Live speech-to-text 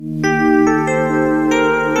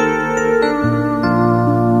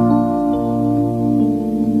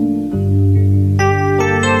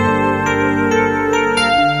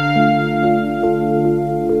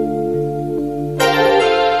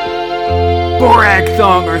Borag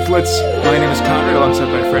Thong Earthlets! My name is Conrad,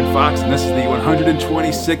 alongside my friend Fox, and this is the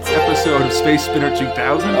 126th episode of Space Spinner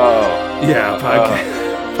 2000.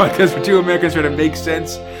 Podcast for two Americans trying to make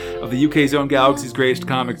sense of the UK's own galaxy's greatest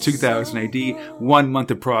comic, 2000 AD, 1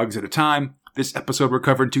 month of progs at a time. This episode we're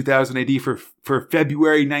covering 2000 AD for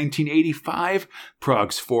February 1985,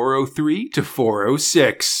 progs 403 to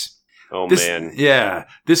 406. This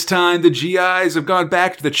time the GIs have gone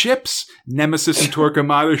back to the chips, Nemesis and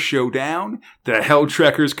Torquemada show down, the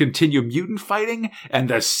Helltrekkers continue mutant fighting, and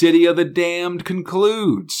the City of the Damned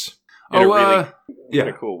concludes. In a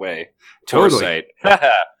cool way. Totally.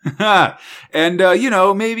 And,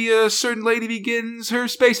 maybe a certain lady begins her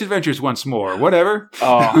space adventures once more. Whatever.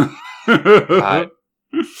 Oh, God.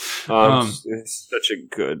 It's such a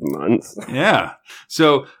good month. Yeah.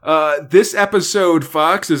 So this episode,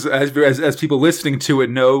 Fox, is as people listening to it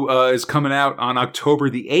know, is coming out on October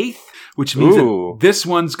the 8th, which means that this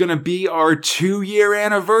one's going to be our 2-year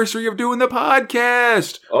anniversary of doing the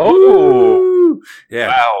podcast. Oh. Woo! Yeah.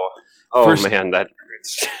 Wow. Oh, man, that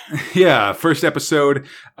hurts. Yeah, first episode,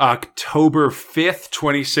 October 5th,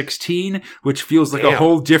 2016, which feels like a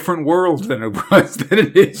whole different world than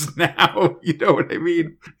it is now. You know what I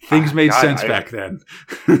mean? Things made sense back then.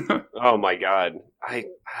 Oh, my God. I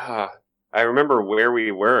remember where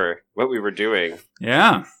we were, what we were doing.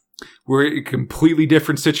 Yeah. We're in completely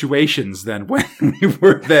different situations than when we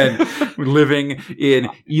were then living in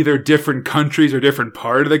either different countries or different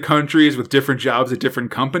part of the countries with different jobs at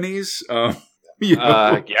different companies. It's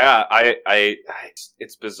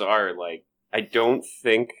bizarre. Like, I don't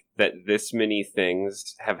think that this many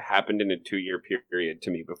things have happened in a 2-year period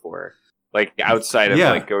to me before. Like, outside of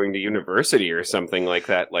like going to university or something like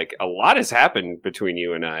that, like a lot has happened between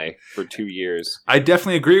you and I for 2 years. I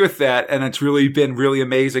definitely agree with that. And it's really been really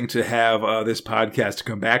amazing to have this podcast to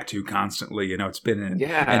come back to constantly. You know, it's been an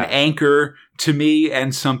anchor to me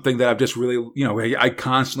and something that I've just really, I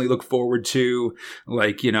constantly look forward to.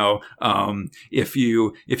 Like, anyone who's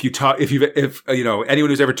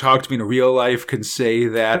ever talked to me in real life can say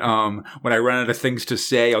that when I run out of things to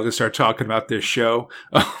say, I'll just start talking about this show.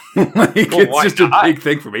 It's just a big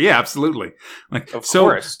thing for me. Yeah, absolutely. Like, of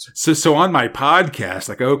course. So on my podcast,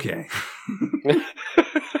 like, okay.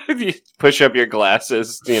 You push up your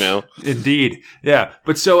glasses, Indeed. Yeah.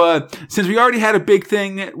 But so, since we already had a big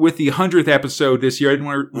thing with the 100th episode this year, I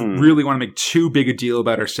didn't really want to make too big a deal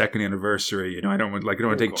about our second anniversary. I don't want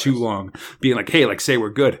to take too long being like, hey, say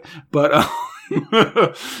we're good. But,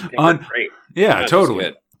 great. Yeah,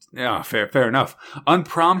 totally. Yeah, fair enough.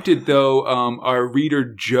 Unprompted, though, our reader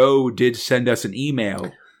Joe did send us an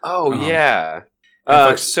email. Oh, yeah.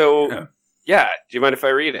 Do you mind if I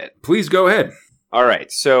read it? Please go ahead. All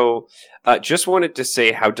right. So, just wanted to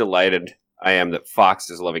say how delighted I am that Fox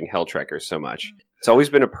is loving Helltrekkers so much. It's always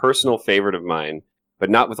been a personal favorite of mine, but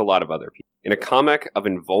not with a lot of other people. In a comic of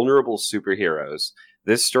invulnerable superheroes,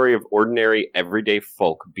 this story of ordinary, everyday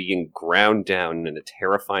folk being ground down in a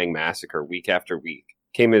terrifying massacre week after week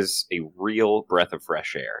came as a real breath of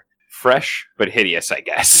fresh air. Fresh, but hideous, I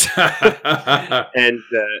guess.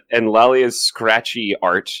 And Lalia's scratchy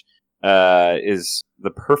art is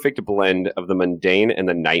the perfect blend of the mundane and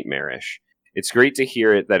the nightmarish. It's great to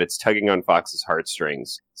hear that it's tugging on Fox's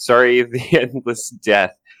heartstrings. Sorry, the endless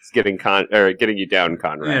death is getting you down,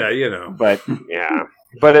 Conrad. Yeah, But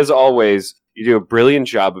but as always, you do a brilliant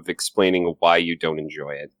job of explaining why you don't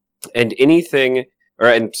enjoy it. And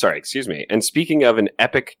speaking of an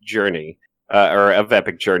epic journey, of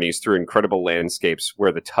epic journeys through incredible landscapes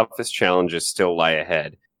where the toughest challenges still lie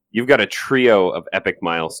ahead, you've got a trio of epic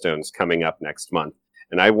milestones coming up next month,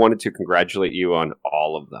 and I wanted to congratulate you on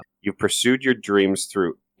all of them. You've pursued your dreams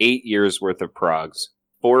through 8 years worth of progs,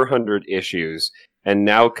 400 issues, and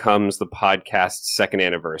now comes the podcast's second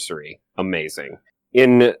anniversary. Amazing.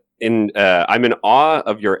 I'm in awe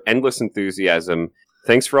of your endless enthusiasm.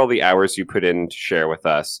 Thanks for all the hours you put in to share with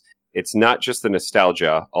us. It's not just the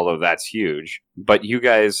nostalgia, although that's huge, but you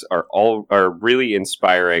guys are really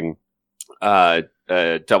inspiring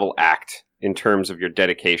double act in terms of your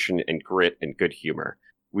dedication and grit and good humor.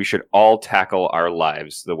 We should all tackle our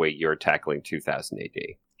lives the way you're tackling 2000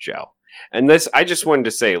 AD, Joe. And this, I just wanted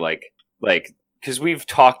to say, because we've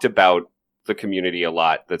talked about the community a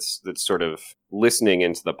lot that's sort of listening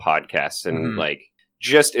into the podcast and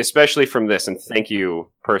just especially from this, and thank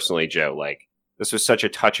you personally, Joe, this was such a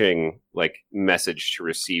touching message to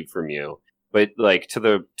receive from you. But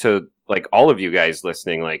to all of you guys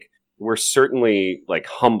listening, we're certainly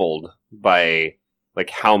humbled by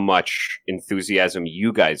how much enthusiasm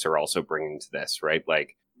you guys are also bringing to this, right?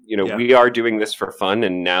 We are doing this for fun,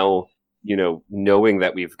 and now, knowing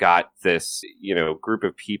that we've got this, group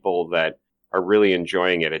of people that are really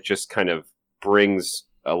enjoying it, it just kind of brings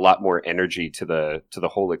a lot more energy to the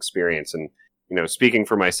whole experience. And speaking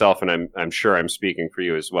for myself, and I'm sure I'm speaking for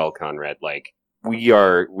you as well, Conrad. Like we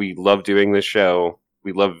love doing this show.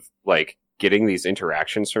 We love like getting these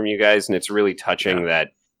interactions from you guys, and it's really touching that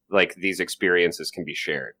like these experiences can be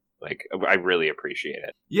shared. Like, I really appreciate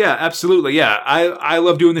it. Yeah, absolutely. Yeah, I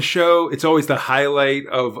love doing the show. It's always the highlight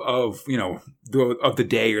of the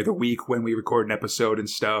day or the week when we record an episode and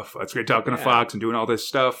stuff. It's great talking to Fox and doing all this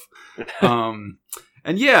stuff.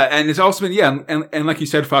 And it's also been, and like you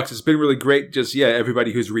said, Fox, it's been really great. Just,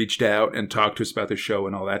 everybody who's reached out and talked to us about the show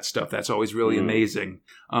and all that stuff. That's always really amazing.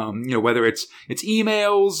 Whether it's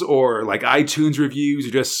emails or like iTunes reviews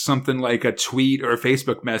or just something like a tweet or a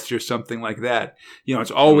Facebook message or something like that. It's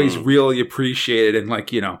always really appreciated. And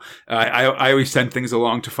like, I always send things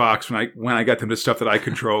along to Fox when I get them to stuff that I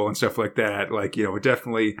control and stuff like that. Like, it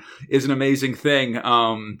definitely is an amazing thing.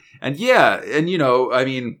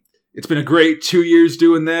 It's been a great 2 years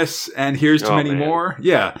doing this, and here's to many more.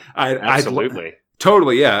 Yeah, absolutely.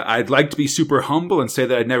 Totally, yeah. I'd like to be super humble and say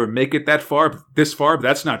that I'd never make it this far, but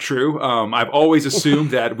that's not true. I've always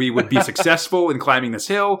assumed that we would be successful in climbing this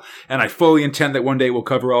hill, and I fully intend that one day we'll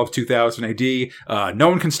cover all of 2000 AD. No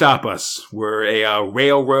one can stop us. We're a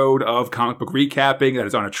railroad of comic book recapping that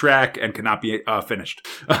is on a track and cannot be finished.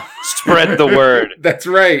 Spread the word. That's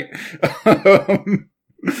right.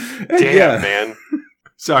 Damn, man.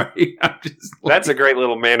 Sorry, I'm just. That's a great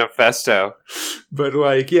little manifesto. But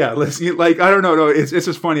listen, I don't know. No, it's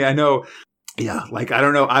just funny. I know. Yeah, I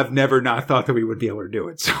don't know. I've never not thought that we would be able to do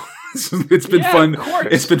it. So it's been fun.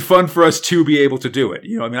 It's been fun for us to be able to do it.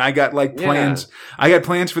 I got plans. I got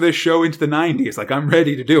plans for this show into the 90s. Like, I'm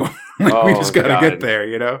ready to do it. We just got to get there,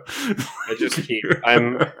 I just keep.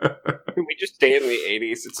 We just stay in the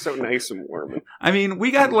 80s. It's so nice and warm. I mean,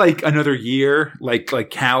 we got another year, like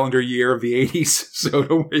calendar year of the 80s. So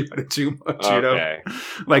don't worry about it too much. Okay.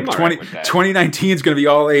 2019 is going to be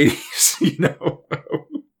all 80s.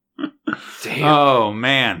 Damn. Oh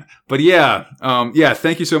man. But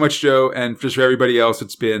thank you so much, Joe, and just for everybody else.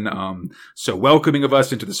 It's been so welcoming of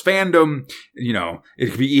us into this fandom. It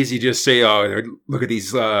could be easy to just say, "Oh, look at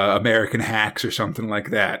these American hacks" or something like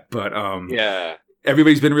that. But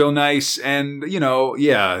everybody's been real nice, and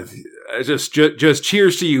just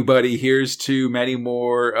cheers to you, buddy. Here's to many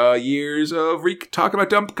more years of talking about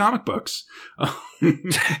dumb comic books.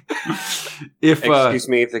 Excuse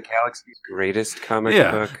me, the galaxy's greatest comic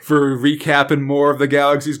book. For recapping more of the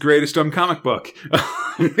galaxy's greatest dumb comic book.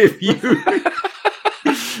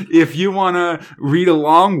 If you want to read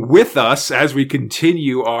along with us as we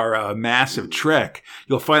continue our massive trek,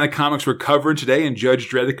 you'll find the comics we're covering today in Judge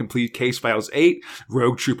Dredd: The Complete Case Files 8,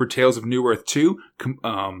 Rogue Trooper Tales of New Earth 2,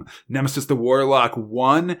 Nemesis the Warlock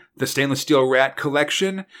 1, the Stainless Steel Rat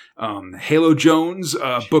Collection, Halo Jones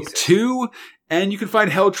Book 2, and you can find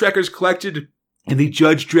Hell Trekkers collected in the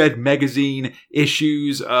Judge Dredd magazine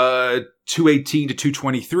issues 218 to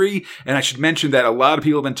 223. And I should mention that a lot of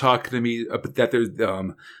people have been talking to me that there's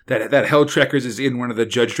that Hell Trekkers is in one of the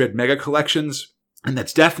Judge Dredd mega collections. And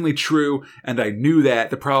that's definitely true. And I knew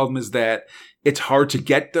that. The problem is that it's hard to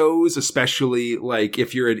get those, especially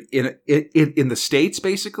if you're in the States,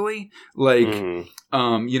 basically. I'd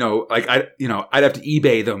have to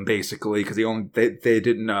eBay them basically because they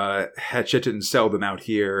didn't Hachette didn't sell them out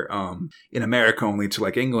here in America, only to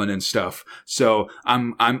England and stuff. So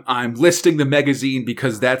I'm listing the magazine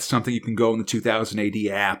because that's something you can go in the 2000 AD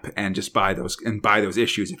app and just buy those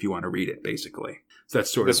issues if you want to read it, basically. So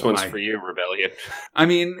that's sort of this one's for you, Rebellion. I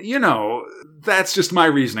mean, that's just my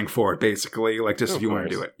reasoning for it, basically. If you want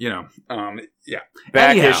to do it,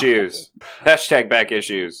 Back issues. Hashtag back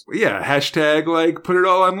issues. Yeah, hashtag put it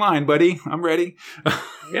all online, buddy. I'm ready.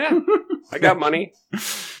 Yeah, I got money.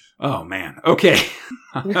 Oh man. Okay.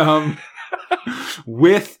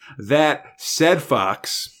 With that said,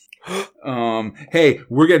 Fox. Hey,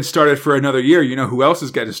 we're getting started for another year. You know who else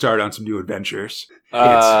is getting started on some new adventures?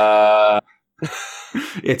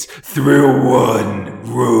 It's Thrill One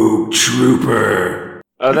Rogue Trooper.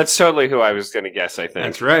 Oh, that's totally who I was going to guess, I think.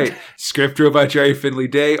 That's right. Script robot Jerry Finley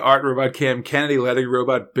Day, art robot Cam Kennedy, lettering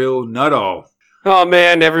robot Bill Nuttall. Oh,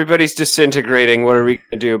 man, everybody's disintegrating. What are we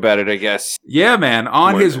going to do about it, I guess? Yeah, man.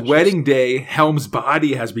 On his wedding day, Helm's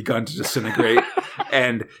body has begun to disintegrate.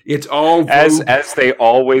 And it's all... As they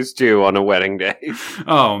always do on a wedding day.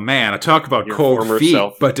 Oh, man. I talk about cold feet,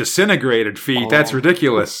 but disintegrated feet. Oh. That's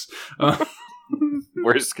ridiculous.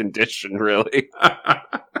 Worst condition, really.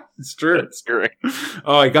 It's true. That's great.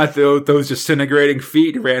 Oh, I got those disintegrating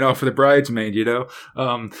feet and ran off with the bridesmaid, you know.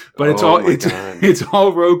 But it's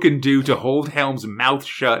all Rogue can do to hold Helm's mouth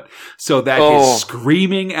shut so that his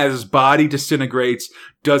screaming as his body disintegrates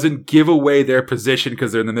doesn't give away their position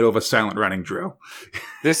because they're in the middle of a silent running drill.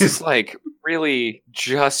 This is like really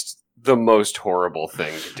just the most horrible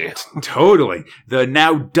thing to do. Totally. The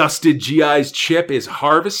now dusted GI's chip is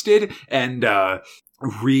harvested and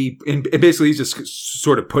and basically he's just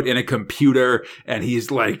sort of put in a computer and he's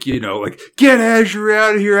like, you know, like, get Azure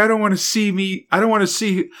out of here. I don't want her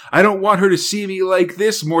to see me like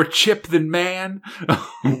this, more chip than man.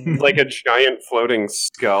 Like a giant floating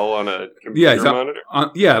skull on a computer monitor.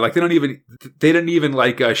 Like they didn't even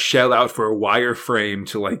like shell out for a wireframe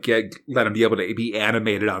to like let him be able to be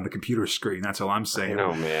animated on the computer screen. That's all I'm saying.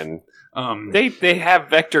 I know, man. They have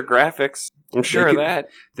vector graphics. I'm sure of that.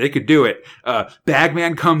 They could do it.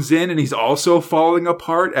 Bagman comes in and he's also falling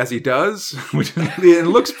apart as he does, which it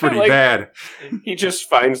looks pretty bad. He just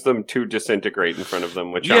finds them to disintegrate in front of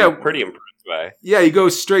them, which I'm pretty impressed by. Yeah, he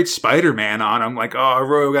goes straight Spider-Man on him, like, oh,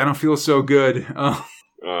 Rogue, I don't feel so good.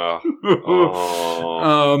 That's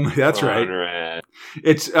right.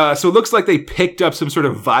 It's so it looks like they picked up some sort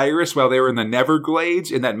of virus while they were in the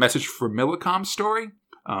Neverglades in that Message from Millicom story.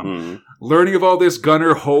 Learning of all this,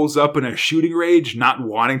 Gunner holds up in a shooting rage, not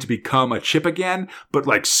wanting to become a chip again, but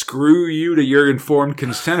like, screw you to your informed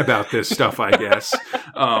consent about this stuff, I guess.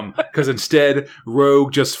 Because instead,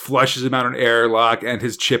 Rogue just flushes him out an airlock, and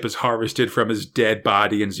his chip is harvested from his dead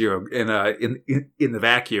body in the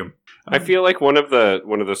vacuum. I feel like one of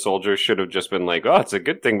the soldiers should have just been like, "Oh, it's a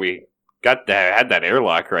good thing we had that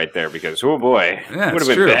airlock right there because, oh boy, it would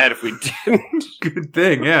have been bad if we didn't." Good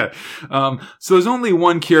thing, yeah. So there's only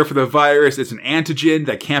one cure for the virus. It's an antigen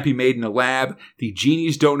that can't be made in a lab. The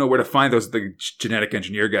genies don't know where to find those, the genetic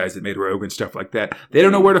engineer guys that made Rogue and stuff like that. They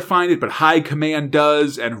don't know where to find it, but High Command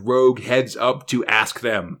does, and Rogue heads up to ask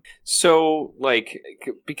them. So, like,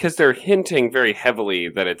 because they're hinting very heavily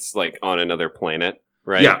that it's, like, on another planet.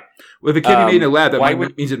 Right. Yeah. Well, if it can be made in a lab,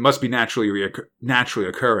 that means it must be naturally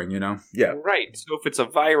occurring, you know? Yeah. Right. So if it's a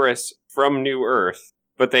virus from New Earth,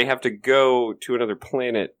 but they have to go to another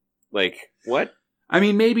planet, like, what? I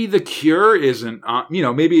mean, maybe the cure isn't,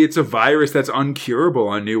 maybe it's a virus that's uncurable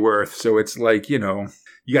on New Earth. So it's like, you know,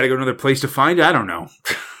 you got to go to another place to find it. I don't know.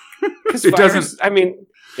 It doesn't. I mean,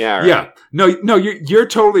 yeah. Right. Yeah. No, you're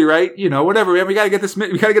totally right. You know, whatever, man. We got to get this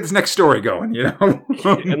next story going, you know?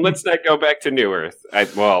 And let's not go back to New Earth. I'm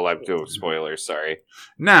doing spoilers, sorry.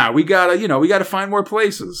 Nah, we gotta find more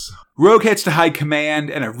places. Rogue heads to High Command,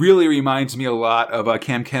 and it really reminds me a lot of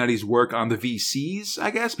Cam Kennedy's work on the VCs,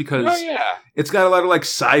 I guess, because it's got a lot of like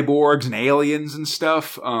cyborgs and aliens and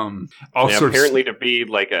stuff. Apparently to be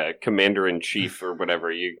like a commander-in-chief or whatever,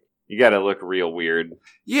 you gotta look real weird.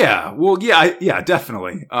 Yeah, well, yeah,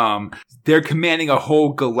 definitely. They're commanding a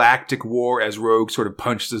whole galactic war as Rogue sort of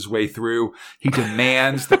punches his way through. He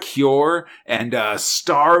demands the cure, and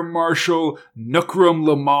Star Marshal Nukrum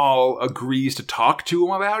Lamal agrees to talk to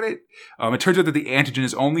him about it. It turns out that the antigen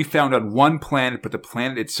is only found on one planet, but the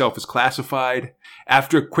planet itself is classified.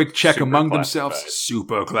 After a quick check among themselves,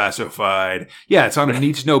 super classified. Yeah, it's on a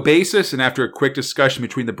need-to-know basis, and after a quick discussion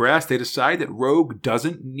between the brass, they decide that Rogue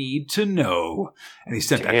doesn't need to know. And he's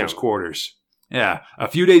sent back to his quarters. Yeah. A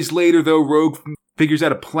few days later, though, Rogue figures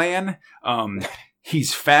out a plan.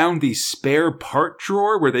 He's found the spare part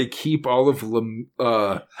drawer where they keep all of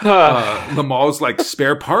Lamal's like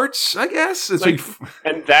spare parts, I guess.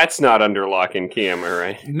 And that's not under lock and key, am I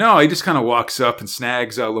right? No, he just kind of walks up and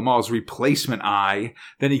snags Lamal's replacement eye.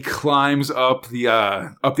 Then he climbs up the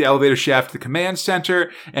elevator shaft to the command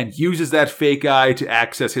center and uses that fake eye to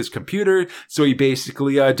access his computer. So he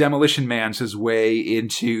basically Demolition Mans his way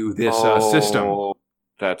into this system.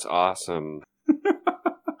 That's awesome.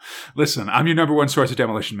 Listen, I'm your number one source of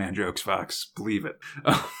Demolition Man jokes, Fox. Believe it.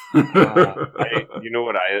 You know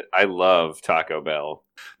what? I love Taco Bell.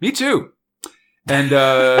 Me too. And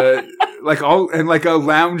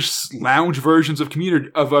lounge versions of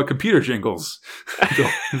computer jingles,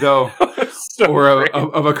 though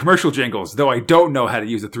of a commercial jingles. Though I don't know how to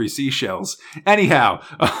use the 3 seashells. Anyhow,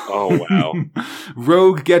 oh wow,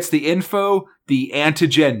 Rogue gets the info. The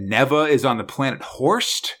antigen Neva is on the planet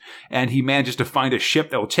Horst, and he manages to find a ship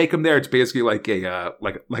that will take him there. It's basically like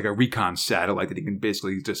a recon satellite that he can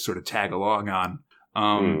basically just sort of tag along on.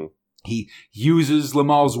 He uses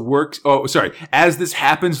Lamal's work. As this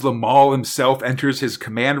happens, Lamal himself enters his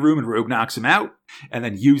command room and Rogue knocks him out, and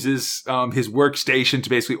then uses his workstation to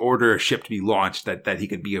basically order a ship to be launched that he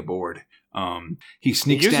can be aboard. He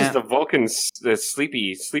sneaks down. He uses the Vulcan's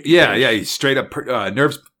sleepy. Yeah, he straight up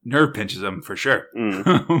nerve pinches him for sure.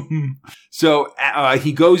 So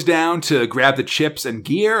he goes down to grab the chips and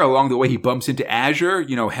gear. Along the way, he bumps into Azure,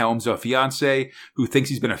 Helm's fiance, who thinks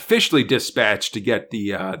he's been officially dispatched to get the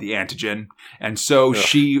antigen. And so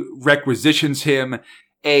she requisitions him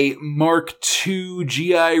a Mark II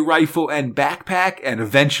GI rifle and backpack, and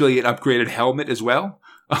eventually an upgraded helmet as well.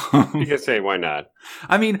 You can say, why not?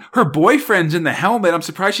 I mean, her boyfriend's in the helmet. I'm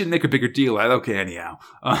surprised she didn't make a bigger deal out. Okay, anyhow.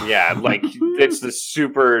 Yeah, like, it's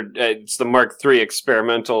the Mark III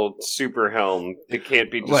experimental super helm. It can't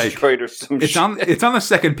be destroyed or some shit. It's on the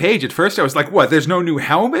second page. At first I was like, what, there's no new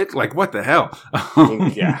helmet? Like, what the hell?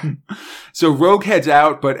 Yeah. So Rogue heads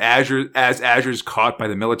out, but Azure's caught by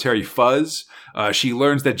the military fuzz. She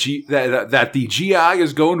learns that the GI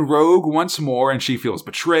is going rogue once more, and she feels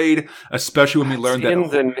betrayed, especially when we learn that in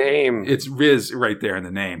the name. It's Riz right there in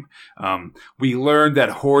the name. We learned that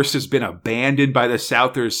Horst has been abandoned by the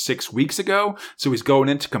Southers 6 weeks ago, so he's going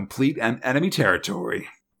into complete enemy territory.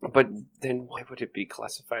 But then why would it be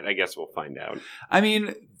classified? I guess we'll find out. I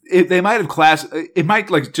mean, they might have it might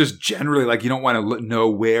just generally you don't want to know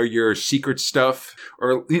where your secret stuff,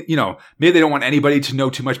 or, maybe they don't want anybody to know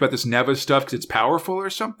too much about this Neva stuff because it's powerful or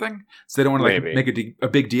something. So they don't want to make a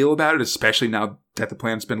big deal about it, especially now that the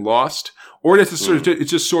plan's been lost. Or it's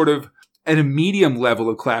just sort of at a medium level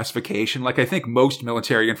of classification. Like, I think most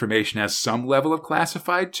military information has some level of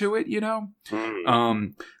classified to it,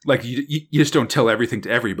 like you just don't tell everything to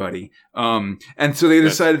everybody. And so they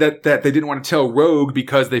decided that they didn't want to tell Rogue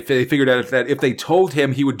because they figured out that if they told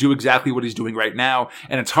him, he would do exactly what he's doing right now.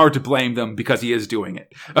 And it's hard to blame them because he is doing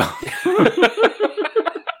it.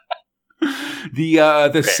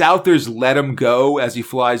 The Southers let him go as he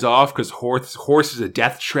flies off because Horse is a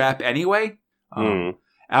death trap anyway.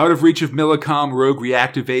 Out of reach of Millicom, Rogue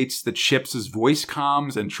reactivates the chips' voice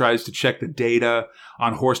comms and tries to check the data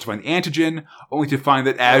on Horst to find antigen, only to find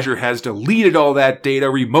that Azure has deleted all that data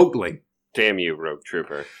remotely. Damn you, Rogue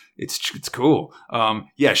Trooper. It's cool.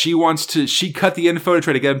 She cut the info to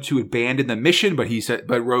try to get him to abandon the mission, but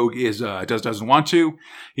Rogue doesn't want to.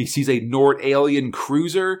 He sees a Nord alien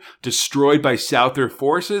cruiser destroyed by Souther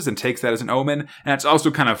forces and takes that as an omen. And it's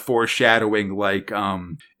also kind of foreshadowing,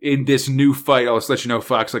 in this new fight, I'll just let you know,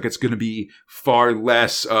 Fox, it's going to be far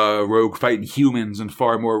less Rogue fighting humans and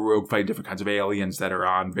far more Rogue fighting different kinds of aliens that are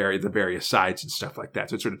on the various sides and stuff like that.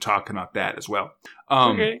 So it's sort of talking about that as well.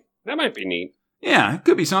 Okay, that might be neat. Yeah, it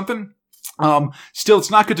could be something. Still, it's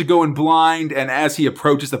not good to go in blind, and as he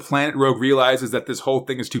approaches the planet, Rogue realizes that this whole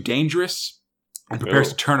thing is too dangerous and prepares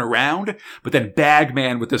to turn around, but then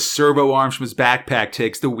Bagman with the servo arms from his backpack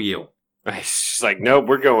takes the wheel. He's like, nope,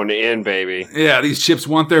 we're going in, baby. Yeah, these chips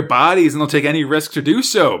want their bodies, and they'll take any risk to do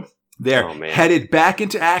so. They're headed back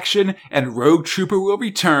into action, and Rogue Trooper will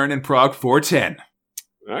return in Prague 410.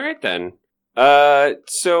 All right, then.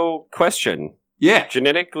 So, question. Yeah.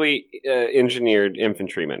 Genetically engineered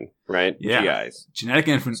infantrymen, right? Yeah. GIs. Genetic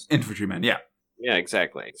infantrymen, yeah. Yeah,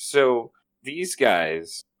 exactly. So these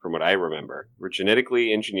guys, from what I remember, were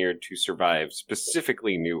genetically engineered to survive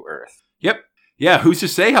specifically New Earth. Yep. Yeah, who's to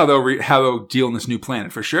say how they'll deal in this new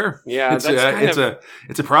planet? For sure. Yeah, it's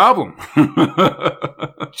a problem.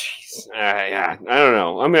 Jeez. Yeah, I don't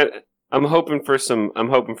know. I'm hoping for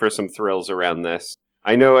some thrills around this.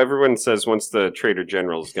 I know everyone says once the Trader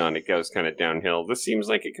General's gone, it goes kind of downhill. This seems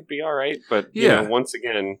like it could be all right, but once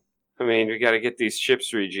again, we got to get these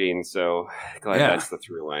chips regened. So glad that's the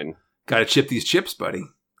through line. Got to chip these chips, buddy.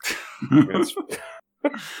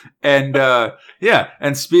 And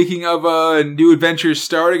and speaking of new adventures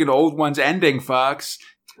starting and old ones ending, Fox,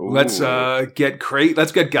 let's get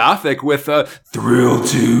gothic with Thrill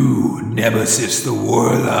 2, Nemesis the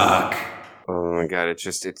Warlock. Oh my god,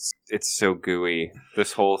 it's so gooey.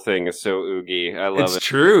 This whole thing is so oogie. I love it. It's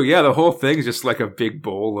true. Yeah, the whole thing is just like a big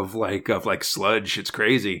bowl of sludge. It's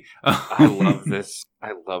crazy. I love this.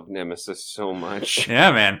 I love Nemesis so much.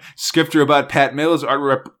 Yeah, man. Script robot Pat Mills,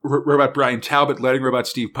 art robot Brian Talbot, lettering robot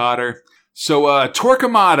Steve Potter. So,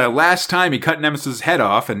 Torquemada, last time he cut Nemesis' head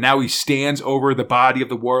off, and now he stands over the body of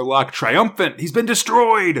the Warlock triumphant. He's been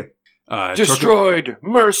destroyed. Destroyed!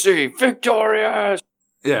 Mercy! Victorious!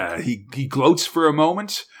 Yeah, he gloats for a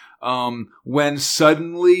moment, when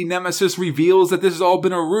suddenly Nemesis reveals that this has all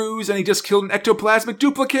been a ruse and he just killed an ectoplasmic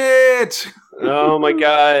duplicate! Oh my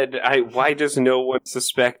god. Why does no one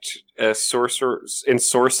suspect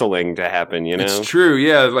ensorceling to happen, It's true,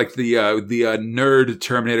 yeah, the nerd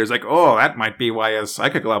Terminator's like, oh, that might be why his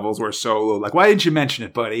psychic levels were so low. Like, why didn't you mention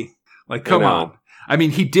it, buddy? Like, come on. I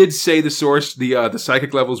mean, he did say the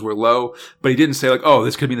psychic levels were low, but he didn't say,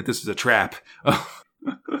 this could mean that this is a trap.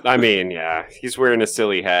 I mean, yeah, he's wearing a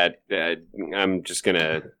silly hat. I'm just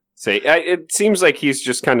gonna say. It seems like he's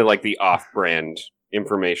just kind of like the off-brand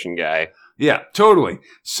information guy. Yeah, totally.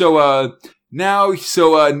 So now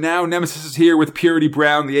Nemesis is here with Purity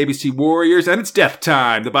Brown, the ABC Warriors, and it's death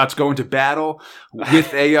time. The bots go into battle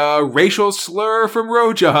with a racial slur from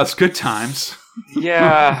Rojaws. Good times.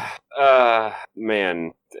 Yeah,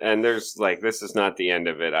 man. And there's like, this is not the end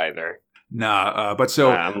of it either. Nah, but so...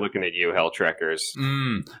 I'm looking at you, Helltrekkers.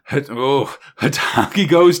 Hatake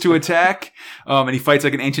goes to attack, and he fights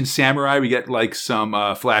like an ancient samurai. We get like some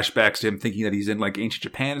flashbacks to him thinking that he's in like ancient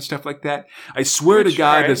Japan and stuff like that. I swear to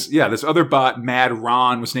God, this other bot, Mad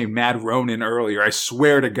Ron, was named Mad Ronin earlier. I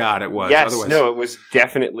swear to God it was. Yes, otherwise, no, it was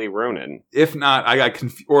definitely Ronin. If not, I got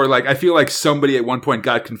confused, or like I feel like somebody at one point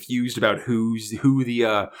got confused about who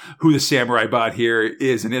the samurai bot here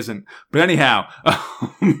is and isn't. But anyhow.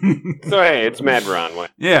 So hey, it's Mad Ron.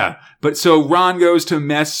 Yeah, but so Ron goes to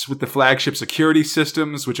mess with the flagship security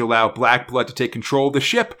systems, which allow Black Blood to take control of the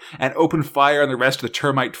ship and open fire on the rest of the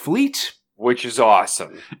termite fleet. Which is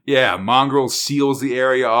awesome. Yeah, Mongrel seals the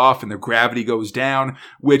area off and the gravity goes down,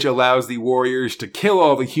 which allows the warriors to kill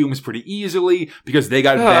all the humans pretty easily because they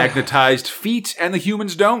got magnetized feet and the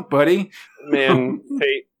humans don't, buddy. Man,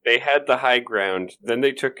 they had the high ground, then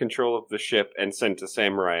they took control of the ship and sent a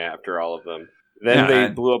samurai after all of them. Then they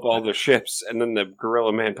blew up all the ships, and then the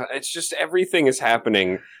Gorilla Man. It's just everything is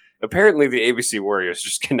happening. Apparently, the ABC Warriors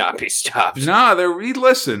just cannot be stopped. Nah,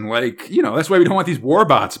 listen, like, that's why we don't want these war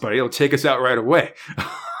bots, buddy. It'll take us out right away.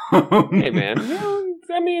 Hey, man.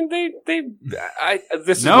 I mean,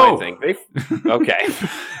 this is my thing. Okay.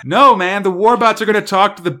 No, man, the warbots are going to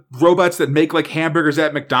talk to the robots that make, like, hamburgers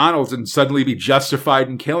at McDonald's and suddenly be justified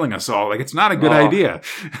in killing us all. Like, it's not a good idea.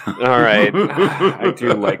 All right. I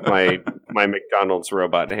do like my McDonald's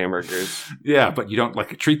robot hamburgers. Yeah, but you don't,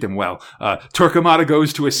 like, treat them well. Torquemada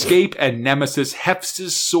goes to escape, and Nemesis hefts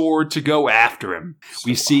his sword to go after him.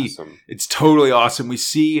 Awesome. It's totally awesome. We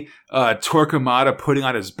see Torquemada putting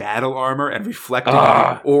on his battle armor and reflecting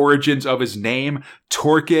on the origins of his name.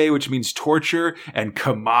 Torque, which means torture, and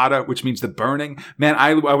Kamada, which means the burning. Man,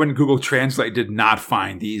 I went to Google Translate, did not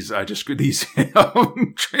find these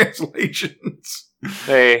translations.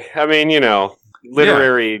 Hey, I mean,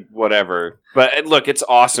 literary whatever. But look, it's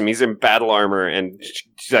awesome. He's in battle armor and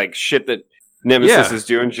like shit that Nemesis is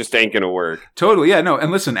doing just ain't gonna work. Totally, yeah, no.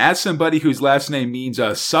 And listen, as somebody whose last name means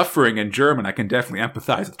suffering in German, I can definitely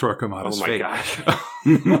empathize with Torquemada's fate. God.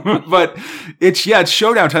 But it's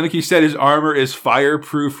showdown time. Like you said, his armor is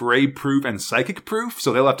fireproof, raid-proof, and psychic-proof,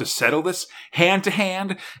 so they'll have to settle this hand to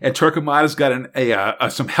hand. And Torquemada's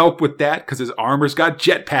got some help with that because his armor's got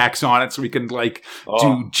jetpacks on it, so he can do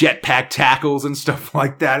jetpack tackles and stuff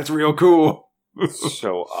like that. It's real cool.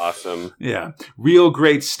 So awesome. Yeah. Real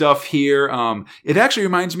great stuff here. It actually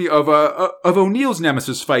reminds me of O'Neill's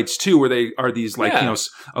Nemesis fights too, where they are these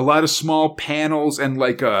a lot of small panels and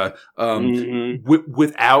like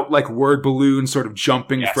without like word balloons sort of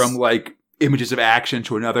jumping from like images of action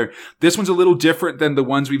to another. This one's a little different than the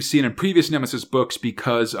ones we've seen in previous Nemesis books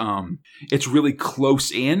because it's really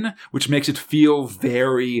close in, which makes it feel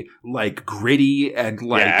very like gritty and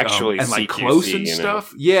like and like close and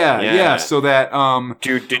stuff. Yeah. So that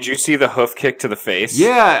dude, did you see the hoof kick to the face?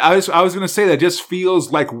 Yeah, I was gonna say that just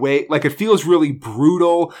feels like it feels really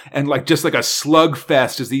brutal and like just like a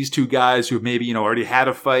slugfest as these two guys who maybe already had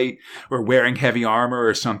a fight or wearing heavy armor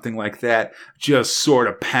or something like that just sort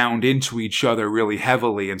of pound into each other really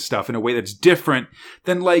heavily and stuff in a way that's different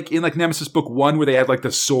than like in like Nemesis book 1 where they had like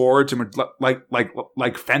the swords and were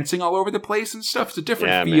like fencing all over the place and stuff. It's a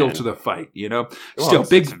different feel to the fight, Still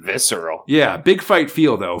big, it's visceral. Yeah, big fight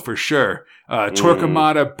feel though for sure.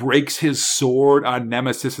 Torquemada breaks his sword on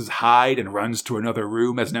Nemesis's hide and runs to another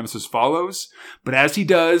room as Nemesis follows. But as he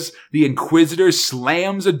does, the Inquisitor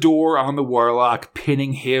slams a door on the Warlock,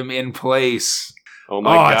 pinning him in place. Oh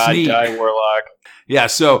my God, die Warlock. Yeah,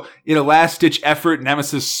 so in a last-ditch effort,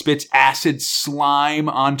 Nemesis spits acid slime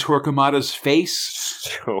on Torquemada's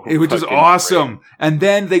face, which is awesome. Great. And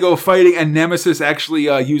then they go fighting, and Nemesis actually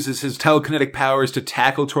uses his telekinetic powers to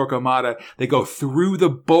tackle Torquemada. They go through the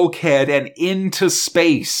bulkhead and into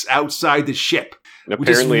space outside the ship. And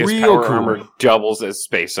apparently his power armor doubles as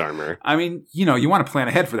space armor. I mean, you want to plan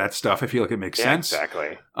ahead for that stuff. I feel like it makes sense.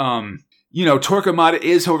 Exactly. Torquemada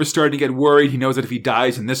is, however, starting to get worried. He knows that if he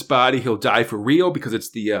dies in this body, he'll die for real because it's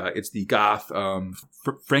the goth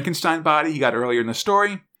Frankenstein body he got earlier in the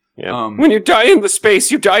story. Yeah. When you die in the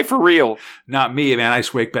space, you die for real. Not me, man. I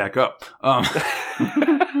just wake back up.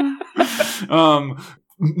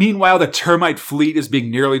 Meanwhile, the termite fleet is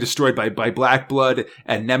being nearly destroyed by Blackblood,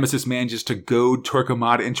 and Nemesis manages to goad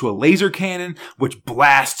Torquemada into a laser cannon, which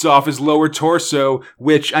blasts off his lower torso,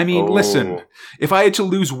 which, I mean, listen, if I had to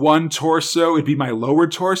lose one torso, it'd be my lower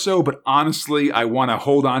torso, but honestly, I want to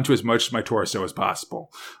hold on to as much of my torso as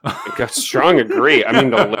possible. Strong agree. I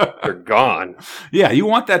mean, the lips are gone. Yeah, you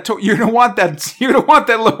want that, you're gonna want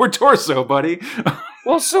that lower torso, buddy.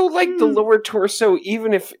 Well, so like the lower torso,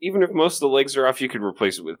 even if most of the legs are off, you could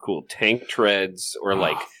replace it with cool tank treads or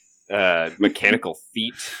like mechanical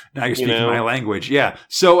feet. Now you're speaking my language. Yeah.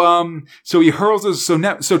 So he hurls his so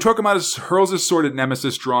Torquemada hurls his sword at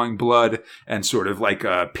Nemesis, drawing blood and sort of like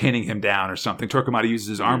pinning him down or something. Torquemada uses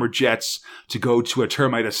his armor jets to go to a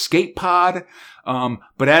termite escape pod.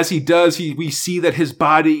 But as he does, we see that his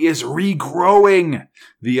body is regrowing.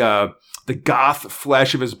 The goth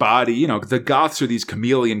flesh of his body, the goths are these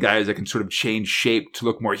chameleon guys that can sort of change shape to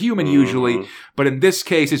look more human usually. But in this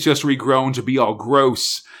case, it's just regrown to be all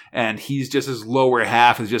gross. And he's just, his lower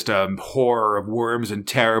half is just a horror of worms and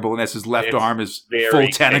terrible. And as his left arm is full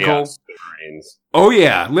tentacle. Oh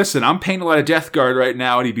yeah. Listen, I'm painting a lot of Death Guard right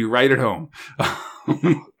now and he'd be right at home.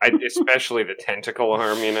 Especially the tentacle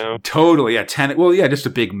arm, Totally, yeah. Just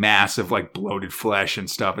a big mass of like bloated flesh and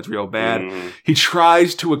stuff. It's real bad. He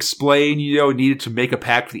tries to explain, needed to make a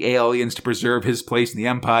pact with the aliens to preserve his place in the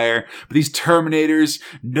Empire. But these Terminators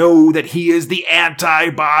know that he is the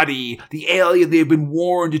antibody, the alien they've been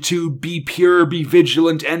warned to be pure, be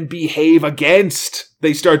vigilant, and behave against.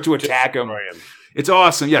 They start to attack him. It's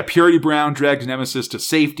awesome. Yeah, Purity Brown drags Nemesis to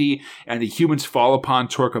safety, and the humans fall upon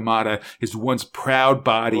Torquemada, his once proud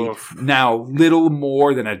body, now little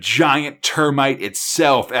more than a giant termite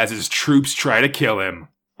itself, as his troops try to kill him.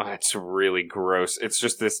 Oh, it's really gross. It's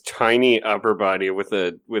just this tiny upper body with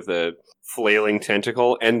a flailing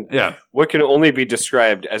tentacle, and what can only be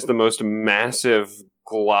described as the most massive,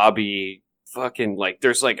 globby, fucking, like,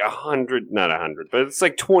 there's like 100, not 100, but it's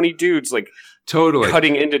like 20 dudes, like, totally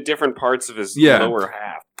cutting into different parts of his lower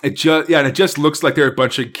half. And it just looks like they're a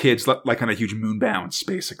bunch of kids like on a huge moon bounce,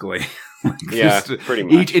 basically. Pretty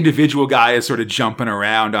much. Each individual guy is sort of jumping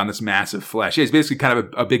around on this massive flesh. Yeah, it's basically kind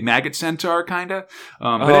of a big maggot centaur, kind of.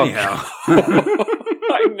 But anyhow.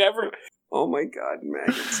 Oh my God,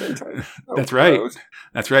 maggot centaur. That's right.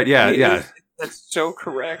 That's right, yeah. That's so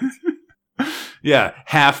correct. Yeah,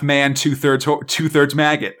 half man, two-thirds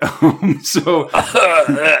maggot. So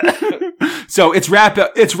it's wrap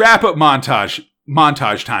up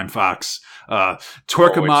montage time, Fox.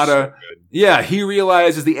 Torquemada, he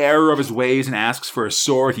realizes the error of his ways and asks for a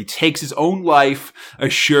sword. He takes his own life,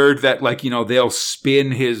 assured that, they'll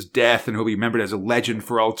spin his death and he'll be remembered as a legend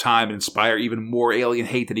for all time and inspire even more alien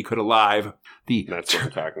hate than he could alive. That's what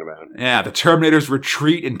I'm talking about. Yeah, the Terminators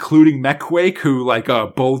retreat, including Mechquake, who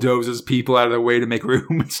bulldozes people out of their way to make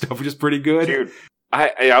room and stuff, which is pretty good. Dude,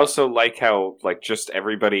 I also like how just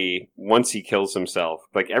everybody, once he kills himself,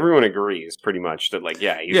 everyone agrees pretty much that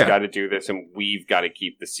he's got to do this and we've got to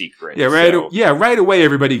keep the secret. Yeah, right away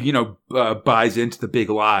everybody buys into the big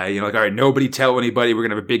lie. All right, nobody tell anybody, we're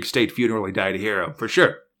gonna have a big state funeral. He died a hero for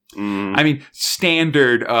sure. I mean,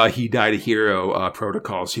 standard he died a hero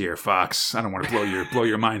protocols here, Fox. I don't want to blow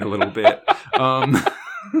your mind a little bit.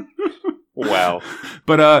 Wow.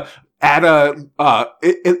 But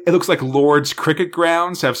it looks like Lord's cricket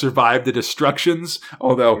grounds have survived the destructions,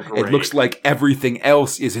 although it looks like everything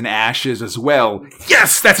else is in ashes as well.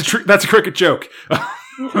 Yes, that's a cricket joke.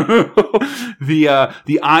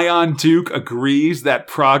 The Ion Duke agrees that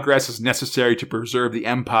progress is necessary to preserve the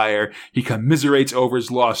Empire. He commiserates over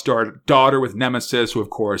his lost daughter with Nemesis, who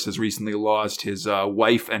of course has recently lost his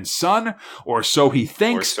wife and son, or so he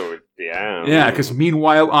thinks. Yeah, because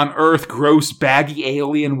meanwhile on Earth, gross, baggy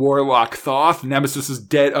alien warlock Thoth, Nemesis'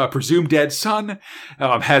 presumed dead son,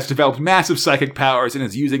 has developed massive psychic powers and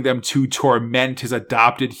is using them to torment his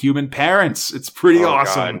adopted human parents. It's pretty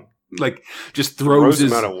awesome. God. Just throws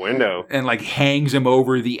him out a window and hangs him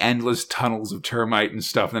over the endless tunnels of termite and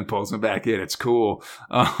stuff, and then pulls him back in. It's cool.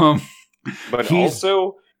 But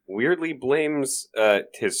also weirdly blames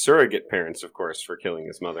his surrogate parents, of course, for killing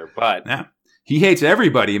his mother. But he hates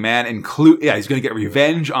everybody, man. He's going to get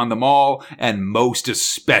revenge on them all, and most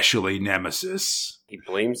especially Nemesis. He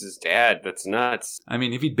blames his dad. That's nuts. I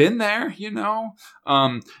mean, if he'd been there,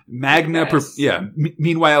 Magna.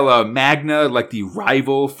 Meanwhile, Magna, the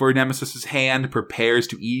rival for Nemesis's hand, prepares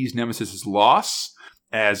to ease Nemesis's loss.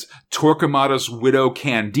 As Torquemada's widow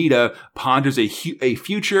Candida ponders a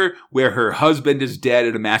future where her husband is dead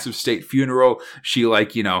at a massive state funeral. She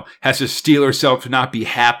has to steel herself to not be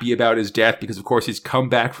happy about his death because of course he's come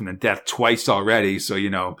back from the death twice already. So,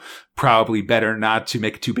 probably better not to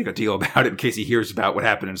make too big a deal about it in case he hears about what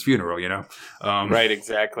happened in his funeral, you know? Right,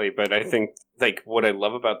 exactly. But I think, like, what I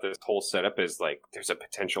love about this whole setup is, like, there's a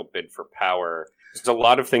potential bid for power. There's a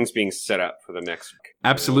lot of things being set up for the next week.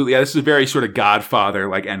 Absolutely. Yeah, this is a very sort of Godfather,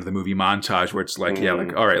 like, end of the movie montage where it's like, yeah,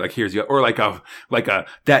 like, all right, like, here's the, or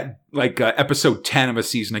episode 10 of a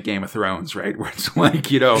season of Game of Thrones, right? Where it's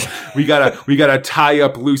like, you know, we gotta tie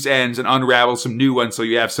up loose ends and unravel some new ones so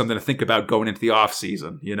you have something to think about going into the off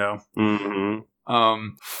season, you know? Mm-hmm.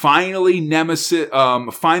 Finally, Nemesis,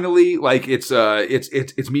 like it's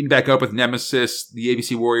meeting back up with Nemesis, the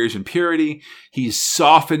ABC Warriors and Purity. He's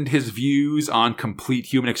softened his views on complete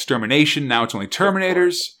human extermination. Now it's only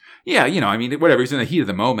Terminators. Yeah, you know, I mean, whatever. He's in the heat of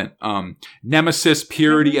the moment. Nemesis,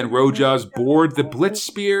 Purity, and Rojas board the Blitz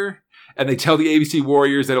Spear, and they tell the ABC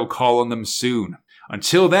Warriors that he'll call on them soon.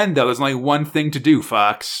 Until then, though, there's only one thing to do,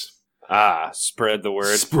 Fox. Spread the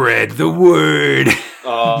word. Spread the word.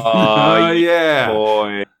 Oh, yeah.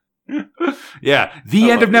 Boy. Yeah.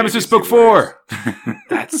 The end of Nemesis Book 4.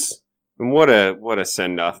 That's what a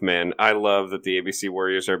send off, man. I love that the ABC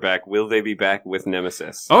Warriors are back. Will they be back with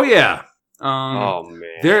Nemesis? Oh yeah. Oh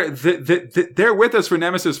man. They're with us for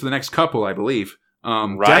Nemesis for the next couple, I believe.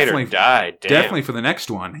 Ride definitely or die. Damn. Definitely for the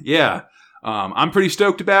next one. Yeah. I'm pretty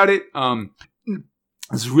stoked about it.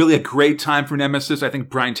 This is really a great time for Nemesis. I think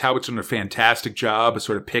Brian Talbot's done a fantastic job of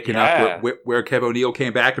sort of picking up where Kev O'Neill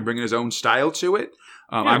came back and bringing his own style to it.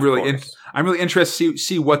 I'm really interested to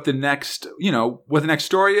see what the next, what the next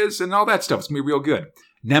story is and all that stuff. It's going to be real good.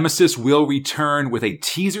 Nemesis will return with a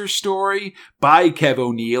teaser story by Kev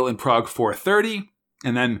O'Neill in Prague 430.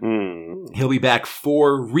 And then he'll be back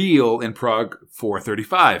for real in Prague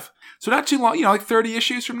 435. So not too long, like 30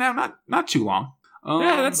 issues from now. Not too long.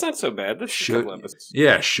 Yeah, that's not so bad. This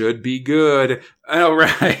should be good. All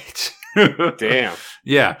right. Damn.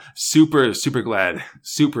 Yeah, super, super glad.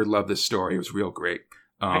 Super love this story. It was real great.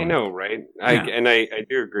 I know, right? I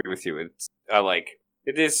do agree with you. It's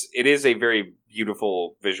it is a very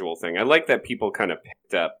beautiful visual thing. I like that people kind of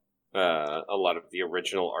picked up a lot of the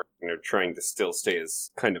original art and are trying to still stay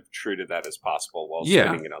as kind of true to that as possible while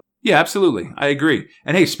spinning it up. Yeah, absolutely. I agree.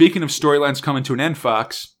 And hey, speaking of storylines coming to an end,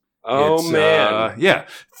 Fox. Man.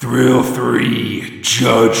 Thrill 3,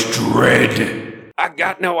 Judge Dredd. I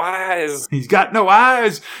got no eyes. He's got no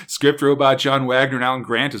eyes. Script robot John Wagner and Alan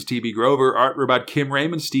Grant as T.B. Grover. Art robot Kim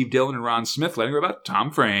Raymond, Steve Dillon, and Ron Smith. Letting robot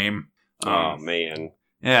Tom Frame. Oh, man.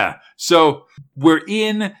 Yeah. So we're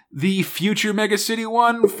in the future Mega City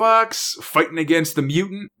 1, Fox, fighting against the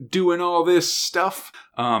mutant, doing all this stuff.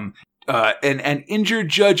 An injured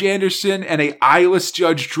Judge Anderson and a eyeless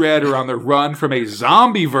Judge Dredd are on the run from a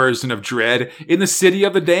zombie version of Dredd in the City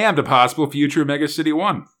of the Damned, a possible future Mega City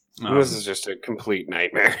 1. This is just a complete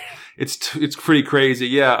nightmare. It's pretty crazy,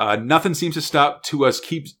 yeah. Nothing seems to stop to us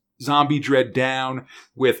keep Zombie Dredd down.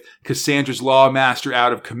 With Cassandra's Lawmaster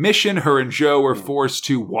out of commission, her and Joe are forced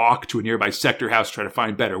to walk to a nearby sector house to try to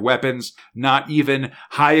find better weapons. Not even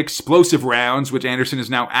high explosive rounds, which Anderson is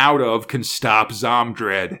now out of, can stop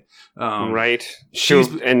Zomdred. Right.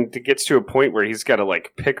 And it gets to a point where he's got to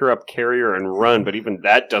pick her up, carry her, and run, but even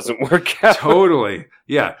that doesn't work out. Totally.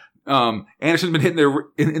 Yeah. Anderson's been hitting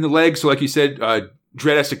in the leg, so like you said,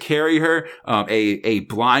 Dredd has to carry her. A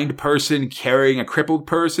blind person carrying a crippled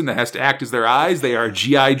person that has to act as their eyes. They are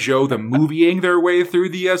G.I. Joe the movieing their way through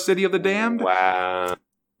the City of the Damned. Wow.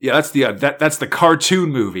 Yeah, that's the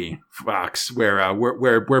cartoon movie, Fox, where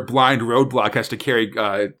blind Roadblock has to carry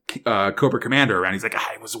Cobra Commander around. He's like,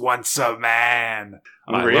 I was once a man.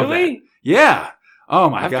 Really? Yeah. Oh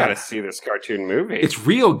my God. I've got to see this cartoon movie. It's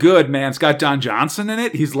real good, man. It's got Don Johnson in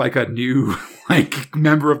it. He's like a new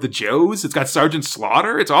member of the Joes. It's got Sergeant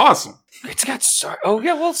Slaughter. It's awesome. It's got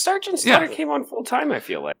Sergeant Slaughter came on full time, I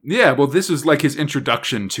feel like. Yeah, well, this is like his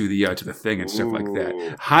introduction to the thing and stuff like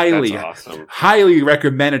that. That's awesome. Highly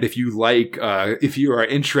recommend it if you if you are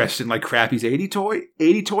interested in Crappy's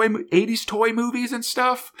 80s toy movies and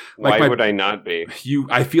stuff. Why would I not be?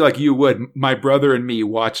 I feel like you would. My brother and me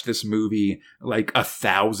watched this movie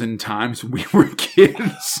 1,000 times when we were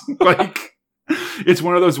kids. It's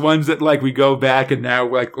one of those ones that we go back and now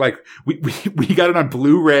we got it on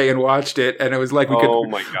Blu-ray and watched it, and it was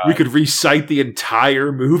we could recite the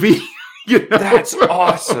entire movie. That's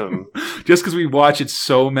awesome. Just because we watch it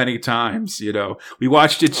so many times, we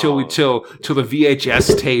watched it till the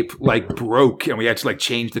VHS tape broke, and we had to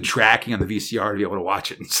change the tracking on the VCR to be able to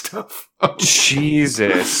watch it and stuff.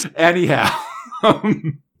 Jesus. Anyhow.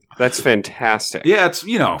 That's fantastic. Yeah, it's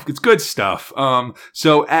it's good stuff.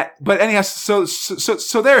 So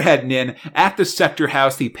they're heading in at the Sector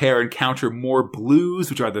House. The pair encounter more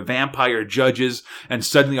blues, which are the vampire judges, and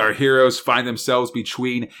suddenly our heroes find themselves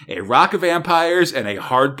between a rock of vampires and a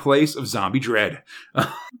hard place of zombie dread.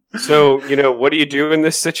 So, what do you do in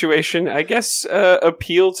this situation? I guess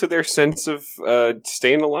appeal to their sense of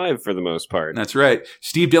staying alive for the most part. That's right.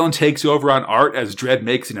 Steve Dillon takes over on art as Dredd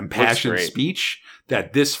makes an impassioned speech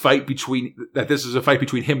that this is a fight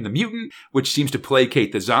between him and the mutant, which seems to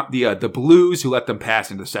placate the blues who let them pass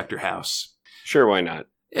into the Sector House. Sure, why not?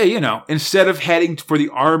 Yeah, instead of heading for the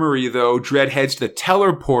armory, though, Dredd heads to the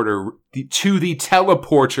teleporter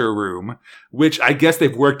room, which I guess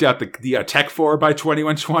they've worked out the tech for by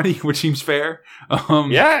 2120, which seems fair.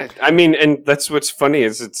 Yeah, I mean, and that's what's funny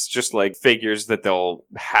is it's just like figures that they'll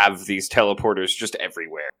have these teleporters just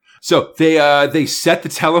everywhere. So they set the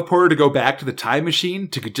teleporter to go back to the time machine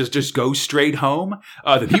to just go straight home.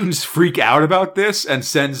 The mutants freak out about this and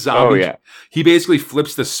send zombie. Oh, yeah. He basically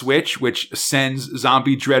flips the switch, which sends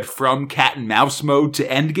Zombie Dredd from cat and mouse mode to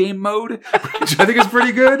endgame mode, which I think is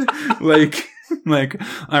pretty good. Like,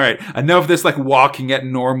 all right, enough of this, like, walking at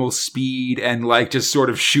normal speed and, like, just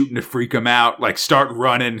sort of shooting to freak him out. Like, start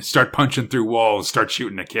running, start punching through walls, start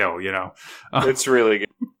shooting to kill, It's really good.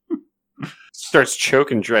 Starts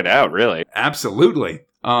choking Dredd out, really. Absolutely.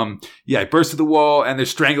 He bursts through the wall and they're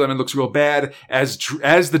strangling him and looks real bad. As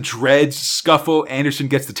the Dredds scuffle, Anderson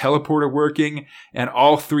gets the teleporter working and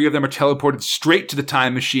all three of them are teleported straight to the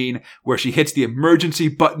time machine where she hits the emergency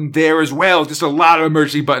button there as well. Just a lot of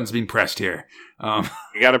emergency buttons being pressed here.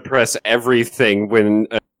 You gotta press everything when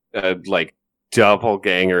a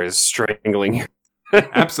doppelganger is strangling you.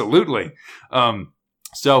 Absolutely.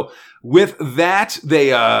 So with that,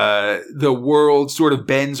 the world sort of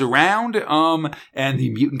bends around, and the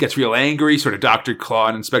mutant gets real angry, sort of Dr. Claw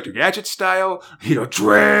and Inspector Gadget style,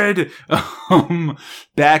 Dredd.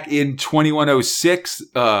 Back in 2106,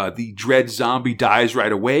 the Dredd zombie dies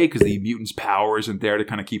right away because the mutant's power isn't there to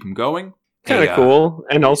kind of keep him going. Kind of cool.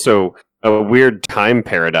 And also a weird time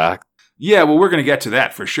paradox. Yeah, well, we're going to get to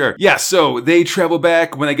that for sure. Yeah, so they travel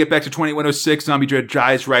back. When they get back to 2106, Zombie Dredd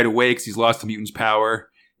dies right away because he's lost the mutant's power.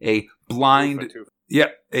 A blind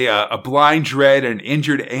Dredd and an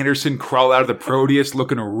injured Anderson crawl out of the Proteus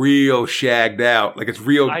looking real shagged out. Like, it's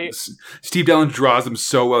real. Steve Dillon draws them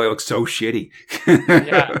so well. They look so shitty. Yeah,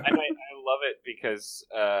 I love it because,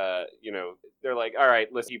 they're like, all right,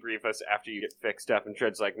 let's debrief us after you get fixed up. And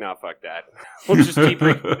Dredd's like, no, fuck that. We'll just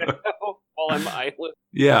debrief while I'm idle.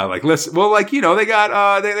 Yeah, like, listen, well, like, they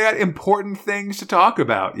got important things to talk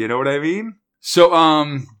about. You know what I mean? So,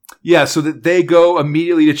 so that they go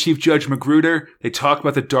immediately to Chief Judge Magruder. They talk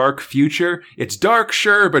about the dark future. It's dark,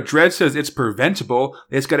 sure, but Dredd says it's preventable.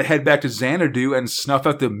 They just got to head back to Xanadu and snuff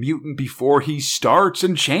out the mutant before he starts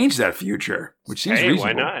and change that future, which seems reasonable.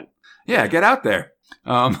 Why not? Yeah, get out there.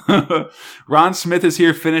 Ron Smith is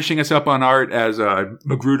here finishing us up on art as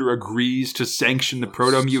Magruder agrees to sanction the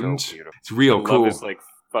proto-mutant. So it's real cool. I love his,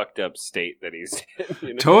 fucked up state that he's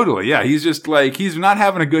in. Totally, yeah. He's just he's not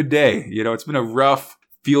having a good day. It's been a rough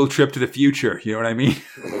field trip to the future. You know what I mean?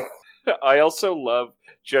 I also love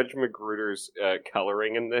Judge Magruder's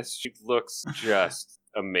coloring in this. She looks just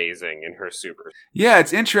amazing in her super. Yeah,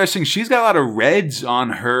 it's interesting. She's got a lot of reds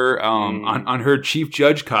on her on her Chief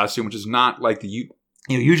Judge costume, which is not like the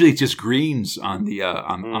usually it's just greens on the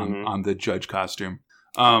on the judge costume.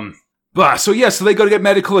 So they go to get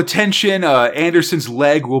medical attention. Anderson's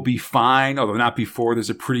leg will be fine, although not before. There's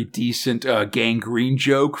a pretty decent gangrene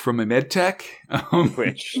joke from a medtech.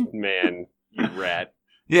 Which, man, you rat.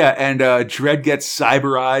 Yeah, and Dredd gets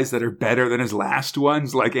cyber eyes that are better than his last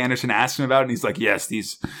ones, like Anderson asked him about, and he's like, yes,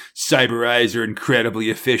 these cyber eyes are incredibly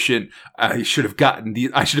efficient. I should have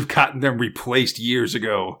gotten them replaced years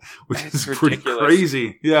ago, which is pretty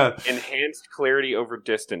crazy. Yeah. Enhanced clarity over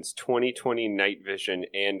distance, 20/20 night vision,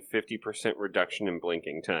 and 50% reduction in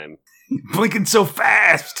blinking time. Blinking so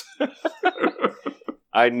fast!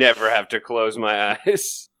 I never have to close my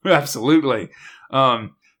eyes. Absolutely.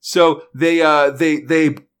 So they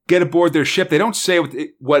get aboard their ship. They don't say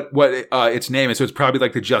what its name is, so it's probably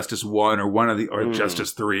like the Justice 1 or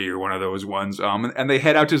Justice 3 or one of those ones. And they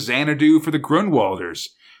head out to Xanadu for the Grunwalders.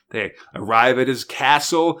 They arrive at his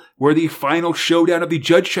castle where the final showdown of the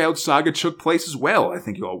Judge Child saga took place as well. I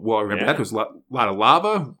think you all will remember that. There's a lot of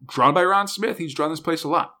lava drawn by Ron Smith. He's drawn this place a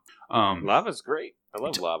lot. Lava's great. I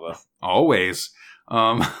love lava. Always.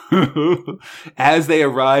 As they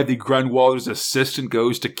arrive, the Grunwalder's assistant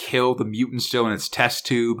goes to kill the mutant still in its test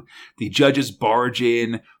tube. The judges barge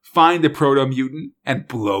in, find the proto-mutant, and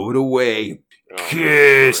blow it away.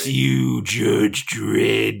 Curse you, Judge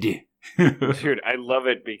Dredd. Dude, I love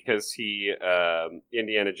it because he,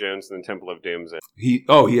 Indiana Jones and the Temple of Doom's it. He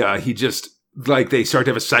just, like, they start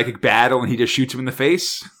to have a psychic battle and he just shoots him in the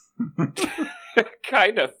face?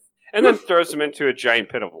 Kind of. And then throws him into a giant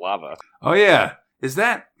pit of lava. Oh, yeah.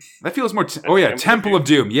 That feels more... Temple of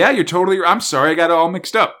Doom. Yeah, you're totally... I'm sorry, I got it all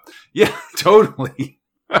mixed up. Yeah, totally.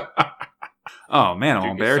 Oh, man,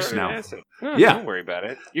 I'm embarrassed now. No, don't worry about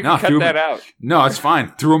it. You can cut that out. No, it's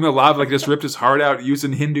fine. Threw him in the lava, like just ripped his heart out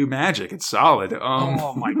using Hindu magic. It's solid.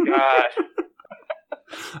 Oh, my God.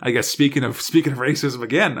 I guess speaking of racism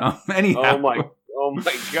again, anyhow. Oh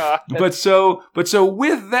my God. But so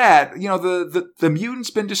with that, the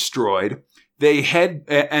mutant's been destroyed. They head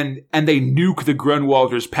and they nuke the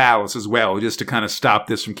Grunwalder's palace as well, just to kind of stop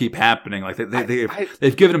this from keep happening. Like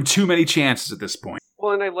they've given him too many chances at this point.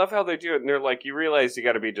 Well, and I love how they do it. And they're like, "You realize you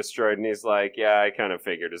got to be destroyed," and he's like, "Yeah, I kind of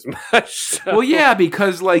figured as much." So. Well, yeah,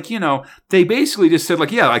 because they basically just said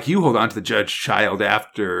you hold on to the Judge Child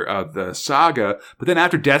after the saga, but then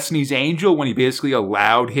after Destiny's Angel, when he basically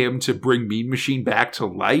allowed him to bring Mean Machine back to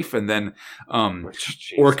life, and then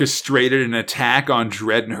orchestrated an attack on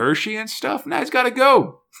Dredd and Hershey and stuff. Now he's got to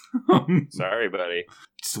go. Sorry, buddy.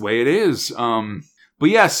 It's the way it is. But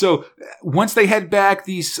yeah, so once they head back,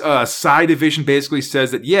 these Psi Division basically says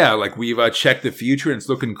that, we've checked the future and it's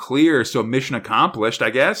looking clear, so mission accomplished, I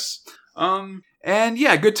guess. And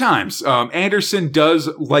yeah, good times. Anderson does,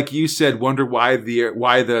 like you said, wonder why Zombie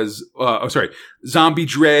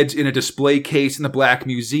Dredd's in a display case in the Black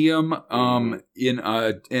Museum,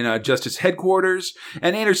 in Justice headquarters.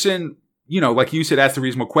 And Anderson, like you said, asked the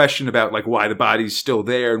reasonable question about why the body's still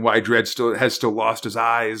there and why Dredd has still lost his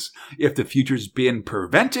eyes if the future's been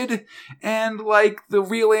prevented. And the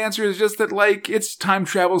real answer is just that it's time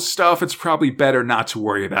travel stuff. It's probably better not to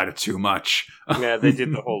worry about it too much. Yeah, they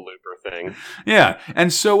did the whole Looper thing. Yeah,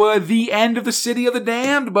 and so the end of the City of the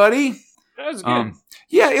Damned, buddy. That was good.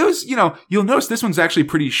 Yeah, it was, you'll notice this one's actually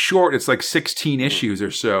pretty short. It's 16 issues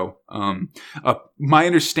or so. My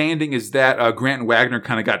understanding is that Grant and Wagner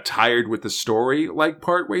kind of got tired with the story,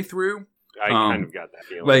 partway through. I kind of got that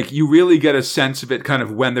feeling. You really get a sense of it kind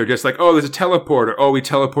of when they're just oh, there's a teleporter. Oh, we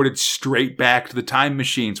teleported straight back to the time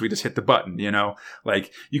machine, so we just hit the button, you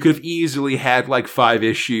could have easily had 5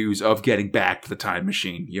 issues of getting back to the time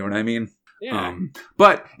machine. You know what I mean? Yeah.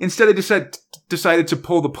 But instead they decided to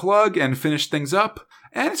pull the plug and finish things up.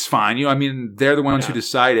 And it's fine. They're the ones who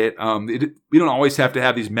decide it. We don't always have to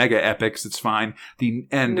have these mega epics. It's fine. In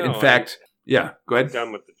fact, go ahead. I'm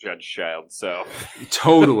done with the Judge Child, so.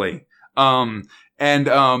 Totally. They're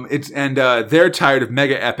tired of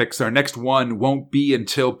mega epics. Our next one won't be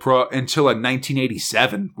until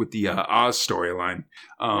 1987 with the Oz storyline.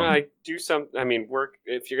 Work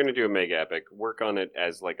if you're going to do a mega epic, work on it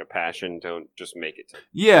as a passion. Don't just make it.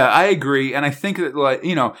 Yeah, I agree, and I think that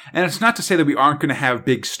and it's not to say that we aren't going to have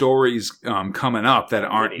big stories coming up that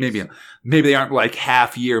aren't maybe they aren't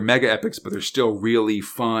half year mega epics, but they're still really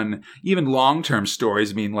fun. Even long term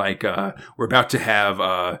stories. We're about to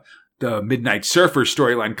have the Midnight Surfer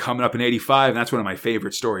storyline coming up in 85, and that's one of my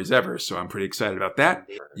favorite stories ever, so I'm pretty excited about that.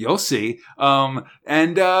 You'll see.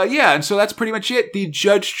 And so that's pretty much it. The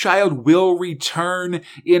Judge Child will return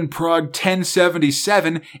in Prague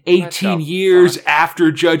 1077, 18 years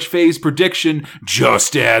after Judge Faye's prediction,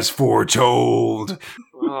 just as foretold.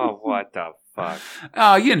 Oh, what the fuck?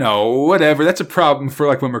 Whatever. That's a problem for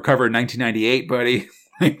when we're covering 1998, buddy.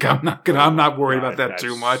 I'm not worried about that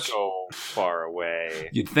too much. So far away.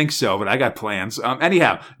 You'd think so, but I got plans.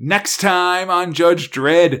 Anyhow, next time on Judge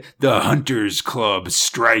Dredd, the Hunters Club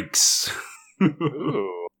strikes.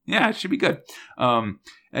 Ooh. Yeah, it should be good.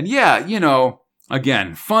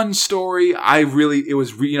 Again, fun story. I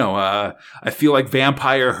feel like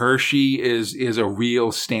Vampire Hershey is a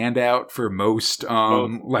real standout for most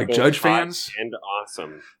both Judge fans. And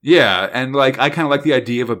awesome. Yeah, and I kind of like the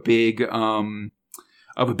idea of a big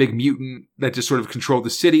mutant that just sort of controlled the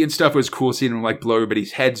city and stuff. It was cool seeing him blow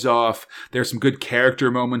everybody's heads off. There's some good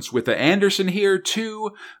character moments with Anderson here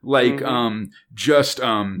too.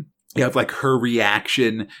 You have her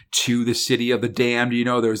reaction to the City of the Damned.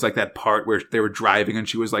 There was that part where they were driving and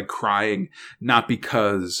she was crying, not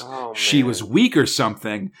because she was weak or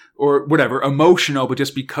something or whatever, emotional, but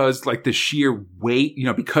just because the sheer weight,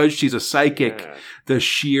 because she's a psychic, the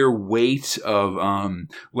sheer weight of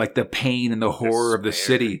the pain and the horror of the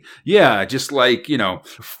city. Yeah, just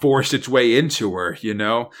forced its way into her,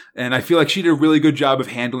 And I feel like she did a really good job of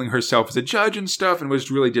handling herself as a judge and stuff, and did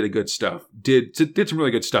some really good stuff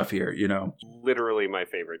here, Literally my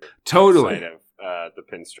favorite. Totally. Side the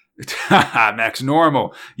pinstripe. Max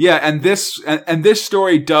Normal. Yeah, and this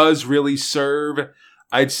story does really serve,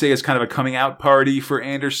 I'd say, as kind of a coming out party for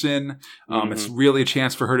Anderson. It's really a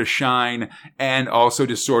chance for her to shine, and also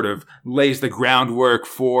just sort of lays the groundwork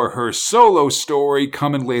for her solo story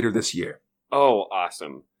coming later this year. Oh,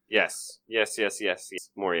 awesome. Yes.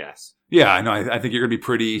 More yes. Yeah, I know. I think you're going to be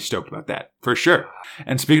pretty stoked about that, for sure.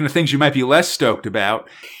 And speaking of things you might be less stoked about,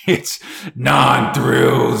 it's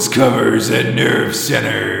Non-Thrills Covers at Nerve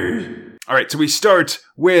Center. All right, so we start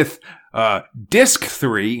with Disc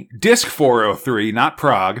 403, not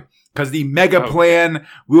Prague, because the Mega Plan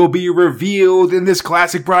will be revealed in this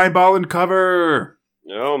classic Brian Bolland cover.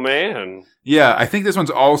 Oh, man. Yeah, I think this one's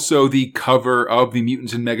also the cover of the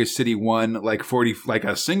Mutants in Mega City 1, like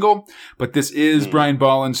a single. But this is Brian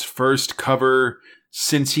Bolland's first cover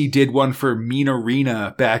since he did one for Mean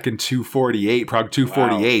Arena back in Prague 248.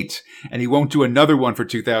 Wow. And he won't do another one for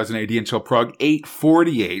 2000 AD until Prague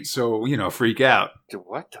 848. So, freak out.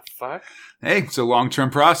 What the fuck? Hey, it's a long-term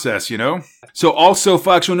process, So also,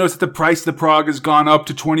 Fox, you'll notice that the price of the Prague has gone up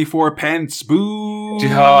to 24 pence. Boo!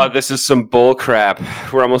 Oh, this is some bull crap.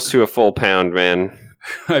 We're almost to a full pound, man.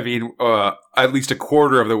 I mean, at least a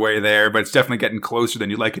quarter of the way there, but it's definitely getting closer than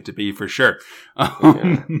you'd like it to be, for sure.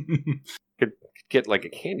 Yeah. Could get like a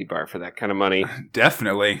candy bar for that kind of money.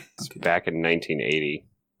 Definitely. It's back in 1980.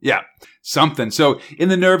 Yeah, something. So in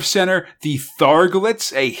the Nerve Center, the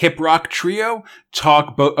Tharglets, a hip rock trio,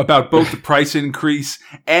 talk about both the price increase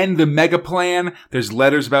and the Mega Plan. There's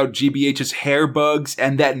letters about GBH's hair bugs,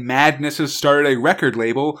 and that Madness has started a record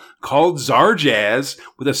label called Zarjazz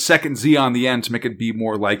with a second Z on the end to make it be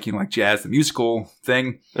more like, like Jazz the Musical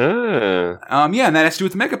thing. Yeah, and that has to do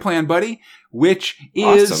with the Mega Plan, buddy, which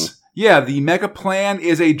is... Awesome. Yeah, the Mega Plan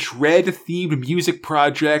is a Dread-themed music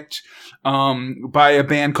project by a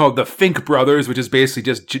band called the Fink Brothers, which is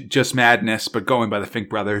basically just Madness, but going by the Fink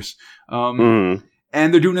Brothers. And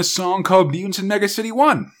they're doing a song called Mutants in Mega City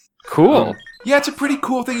 1. Cool. Yeah, it's a pretty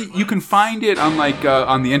cool thing. You can find it on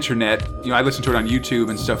on the internet. I listen to it on YouTube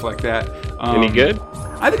and stuff like that. Any good?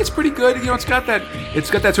 I think it's pretty good. It's got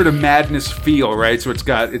that sort of Madness feel, right? So it's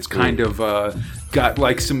kind of got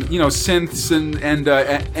like some synths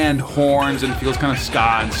and horns, and feels kind of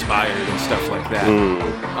ska inspired and stuff like that.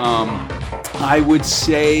 I would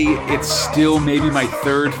say it's still maybe my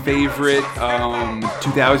third favorite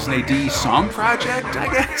 2000 AD song project,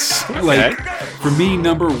 I guess. Okay. Like for me,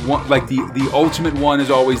 number one, like the ultimate one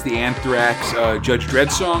is always the Anthrax Judge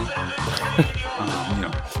Dredd song.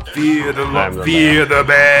 Fear the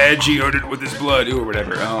badge, he earned it with his blood, or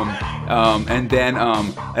whatever. And then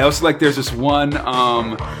I also like there's this one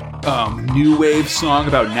new wave song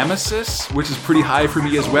about Nemesis, which is pretty high for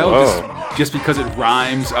me as well, just because it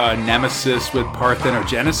rhymes Nemesis with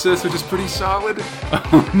Parthenogenesis, which is pretty solid.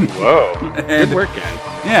 Whoa. Good work, guys.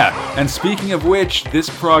 Yeah, and speaking of which, this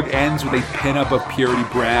prog ends with a pinup of Purity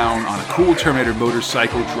Brown on a cool Terminator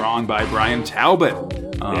motorcycle drawn by Brian Talbot.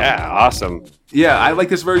 Yeah, awesome. Yeah, I like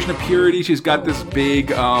this version of Purity. She's got this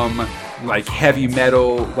big, like heavy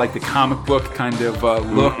metal, like the comic book kind of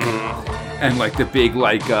look, and like the big,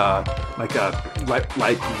 like round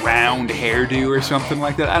hairdo or something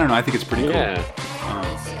like that. I don't know. I think it's pretty cool.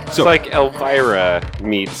 It's like Elvira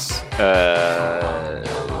meets,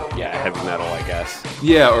 heavy metal, I guess.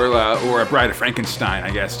 Yeah, or a Bride of Frankenstein,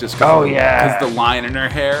 I guess. Just because the line in her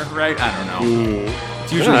hair, right? I don't know.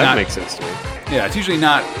 It's usually that makes sense to me. Yeah, it's usually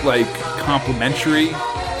not like complimentary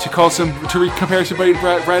to compare somebody to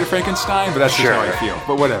Bride of Frankenstein, but that's just how I feel.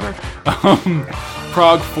 But whatever.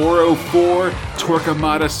 Prague 404,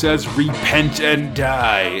 Torquemada says "Repent and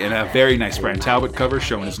die" in a very nice Brian Talbot cover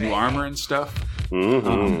showing his new armor and stuff.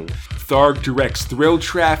 Tharg directs Thrill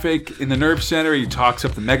Traffic in the Nerve Center. He talks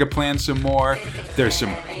up the Mega Plan some more. There's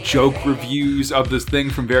some joke reviews of this thing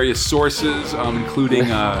from various sources, including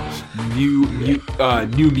New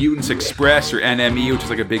Mutants Express, or NME, which is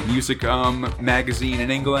like a big music magazine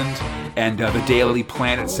in England. And the Daily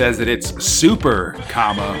Planet says that it's super,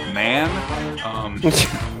 man.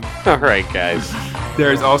 All right, guys.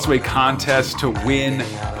 There's also a contest to win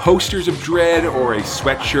posters of Dread or a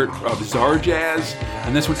sweatshirt of Zarjazz.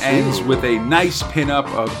 And this one ends with a nice pinup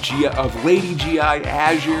of Lady G.I.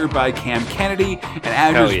 Azure by Cam Kennedy. And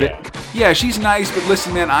Azure's she's nice, but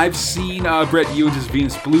listen, man, I've seen Brett Ewins'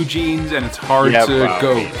 Venus Blue Jeans, and it's hard to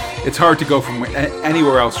go. It's hard to go from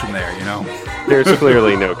anywhere else from there, There's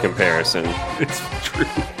clearly no comparison. It's true.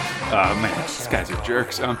 Man, these guys are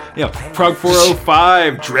jerks. Prague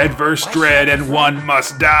 405, Dread vs. Dread, and one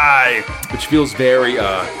must die, which feels very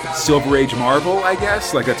Silver Age Marvel, I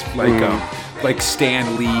guess. Like that's like like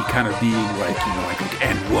Stan Lee kind of being like, you know, like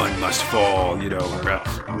and one must fall, you know, or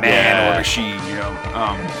a man or machine, you know.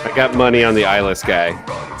 I got money on the eyeless guy.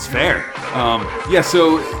 It's fair.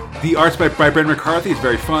 So the art's by Brendan McCarthy. It's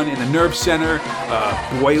very fun. In the Nerve Center,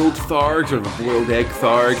 boiled Tharg, sort of a boiled egg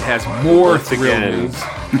Tharg, has more thrill news.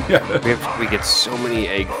 We get so many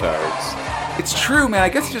egg Thargs. It's true, man. I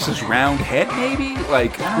guess it's just his round head, maybe?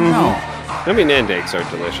 Like, I don't know. I mean, and eggs are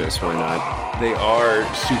delicious. Why not? They are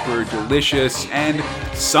super delicious and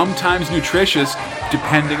sometimes nutritious,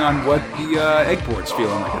 depending on what the egg board's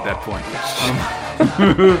feeling like at that point.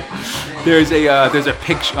 There's a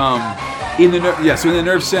picture. In the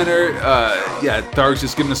Nerve Center, Tharg's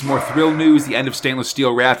just giving us more thrill news. The end of Stainless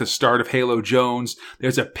Steel Wrath, the start of Halo Jones.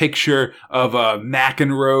 There's a picture of a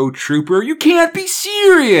McEnroe trooper. You can't be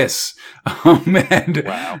serious! And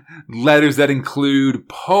wow. Letters that include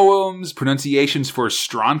poems, pronunciations for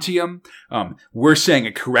strontium. We're saying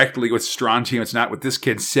it correctly with strontium. It's not what this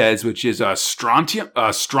kid says, which is strontum,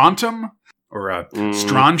 or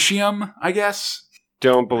strontium, I guess.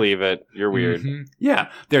 Don't believe it. You're weird. Mm-hmm. Yeah.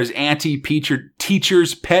 There's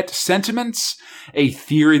anti-teacher's pet sentiments, a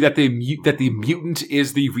theory that the mutant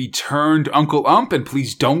is the returned Uncle Ump, and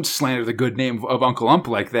please don't slander the good name of Uncle Ump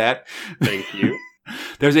like that. Thank you.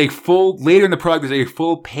 Later in the prog, there's a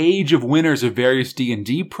full page of winners of various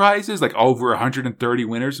D&D prizes, like over 130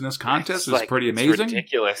 winners in this contest. It's pretty amazing. It's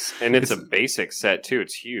ridiculous. And it's a basic set, too.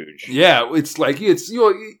 It's huge. Yeah, it's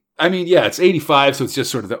it's 85, so it's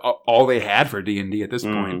just sort of all they had for D&D at this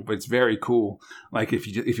point. But it's very cool. Like if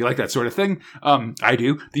you like that sort of thing, I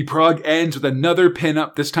do. The prog ends with another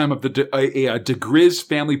pinup, this time of a DeGriz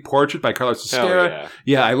family portrait by Carlos Esquerra.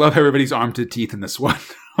 Yeah, I love everybody's armed to teeth in this one.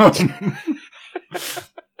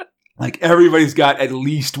 Like everybody's got at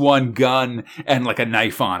least one gun and like a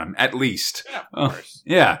knife on them, at least. Yeah, of course.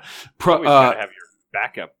 Yeah. You gotta have your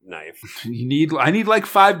backup knife. I need like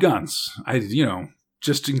 5 guns.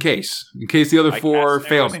 Just in case the other 4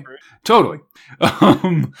 fail me. Totally.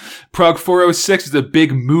 Prog 406 is a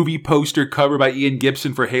big movie poster cover by Ian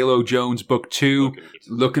Gibson for Halo Jones Book 2.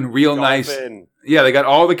 Looking real nice. Yeah, they got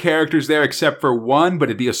all the characters there except for one, but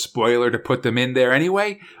it'd be a spoiler to put them in there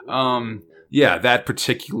anyway. That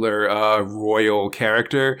particular royal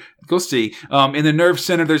character. Go see. In the Nerve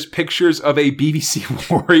Center, there's pictures of a BBC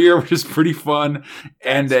warrior, which is pretty fun.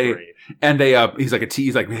 He's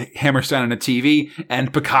like Hammerstein on a TV,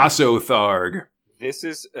 and Picasso Tharg. This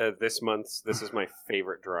is my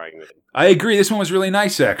favorite drawing. I agree. This one was really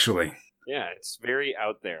nice, actually. Yeah, it's very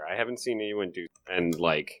out there. I haven't seen anyone do, and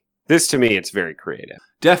like this to me, it's very creative.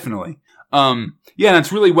 Definitely. And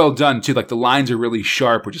it's really well done too. Like the lines are really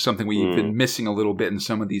sharp, which is something we've been missing a little bit in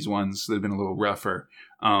some of these ones that have been a little rougher.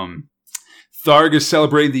 Tharg is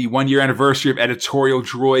celebrating the 1-year anniversary of editorial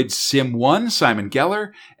droid Sim 1, Simon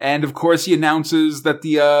Geller, and of course he announces that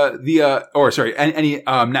he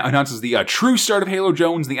announces the true start of Halo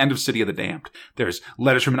Jones, the end of City of the Damned. There's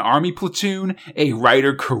letters from an army platoon, a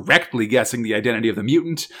writer correctly guessing the identity of the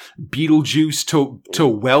mutant, Beetlejuice to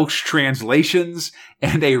Welsh translations,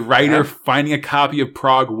 and a writer finding a copy of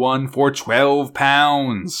Prog 1 for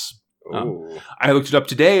 £12. I looked it up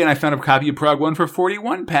today and I found a copy of Prog 1 for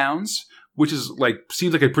 £41. Which is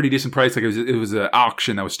seems like a pretty decent price. Like it was an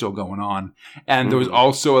auction that was still going on. And there was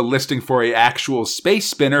also a listing for a actual space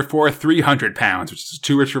spinner for £300, which is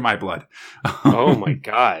too rich for my blood. Oh my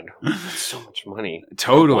God. That's so much money.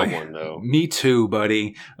 Totally. One, though. Me too,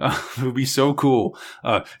 buddy. It would be so cool.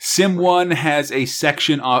 Sim 1 has a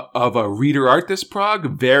section of a reader art this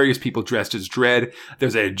prog. Various people dressed as Dredd.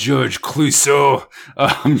 There's a Judge Clouseau,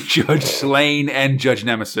 Judge Slane, and Judge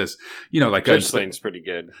Nemesis. Judge Slane's pretty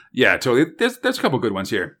good. Yeah, totally. There's a couple good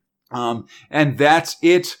ones here. And that's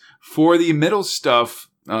it for the middle stuff,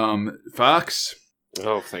 Fox.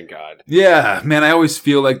 Oh, thank God. Yeah, man, I always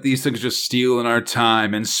feel like these things just stealing our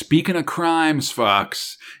time. And speaking of crimes,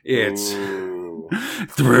 Fox, it's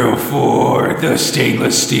Thrill 4, the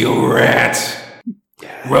Stainless Steel Rat.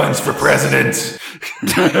 Yes. Runs for president.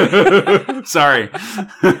 Sorry.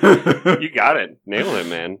 You got it. Nailed it,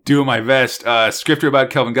 man. Doing my best. Scripter about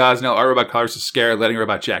Kelvin Gosnell, art about Carlos Esquerra, letting her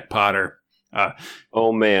about Jack Potter.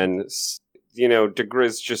 Oh, man.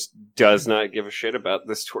 DeGriz just does not give a shit about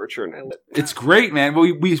this torture. And it's great, man.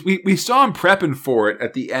 Well, we saw him prepping for it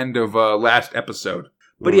at the end of last episode.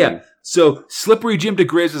 But yeah, so Slippery Jim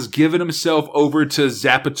DeGriz has given himself over to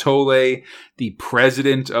Zapatole, the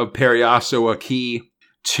president of Periaso Aki,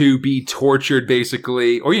 to be tortured,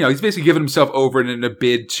 basically. Or, he's basically given himself over in a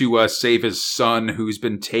bid to save his son, who's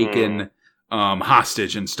been taken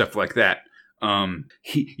hostage and stuff like that.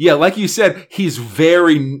 Like you said, he's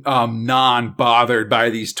very non-bothered by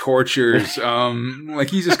these tortures. Like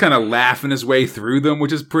he's just kind of laughing his way through them,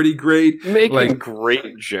 which is pretty great. Making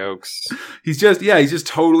great jokes. He's just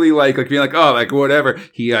totally like being like, oh, like whatever.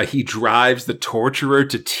 He drives the torturer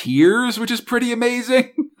to tears, which is pretty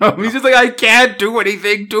amazing. He's just like, I can't do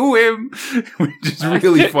anything to him, which is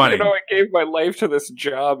really funny. I gave my life to this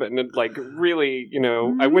job, and it, like, really,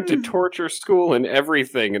 I went to torture school and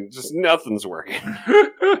everything, and just nothing's working.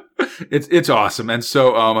 It's awesome. And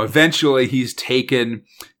so eventually he's taken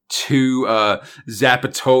to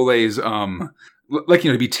Zapatole's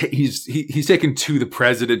he's taken to the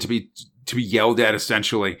president to be yelled at,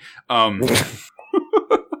 essentially.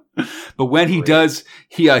 But when he does,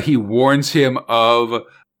 he warns him of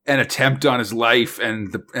an attempt on his life,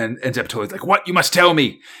 and Zapatole's like, "What? You must tell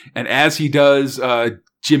me." And as he does,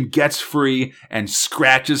 Jim gets free and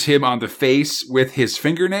scratches him on the face with his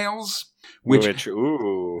fingernails. Which have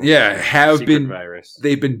been virus.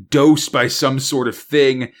 They've been dosed by some sort of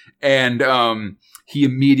thing, and he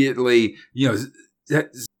immediately,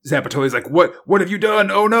 Zapatole's like, what have you done?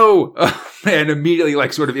 Oh no! And immediately,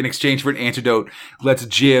 like, sort of in exchange for an antidote, lets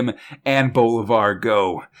Jim and Bolivar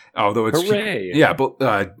go. Although it's hooray!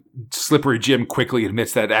 But Slippery Jim quickly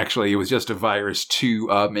admits that actually it was just a virus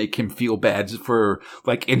to make him feel bad for,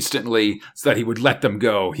 like, instantly, so that he would let them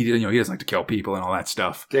go. He didn't, he doesn't like to kill people and all that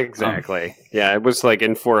stuff. Exactly. It was like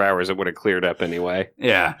in 4 hours it would have cleared up anyway.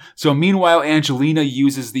 Yeah. So meanwhile, Angelina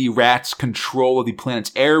uses the rats' control of the planet's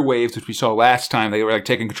airwaves, which we saw last time. They were like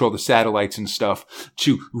taking control of the satellites and stuff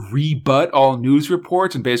to rebut all news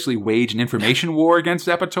reports and basically wage an information war against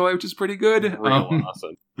Zapatole, which is pretty good.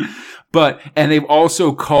 Awesome. And they've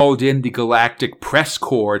also called in the Galactic Press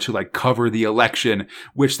Corps to, like, cover the election,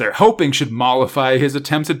 which they're hoping should mollify his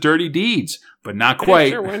attempts at dirty deeds, but not quite.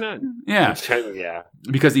 Sure, why not? Yeah. Yeah.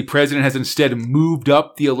 Because the president has instead moved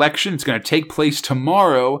up the election. It's going to take place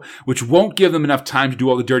tomorrow, which won't give them enough time to do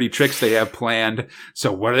all the dirty tricks they have planned.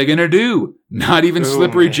 So what are they going to do? Not even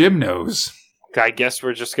Slippery Jim knows. I guess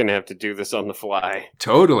we're just going to have to do this on the fly.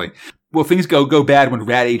 Totally. Well, things go bad when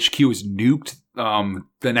Rat HQ is nuked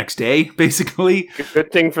the next day, basically.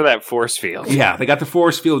 Good thing for that force field. Yeah, they got the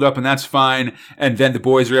force field up, and that's fine. And then the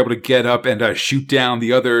boys are able to get up and shoot down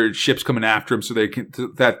the other ships coming after them, so they can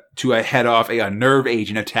head off a nerve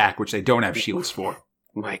agent attack, which they don't have shields for.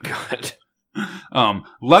 My God.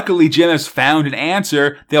 Luckily, Jim has found an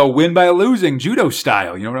answer. They'll win by losing, judo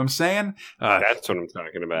style. You know what I'm saying? That's what I'm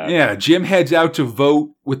talking about. Yeah, Jim heads out to vote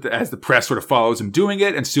as the press sort of follows him doing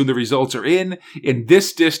it, and soon the results are in. In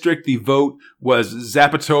this district, the vote was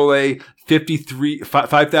Zapatole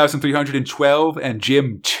 5,312 and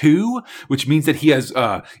Jim 2, which means that he has,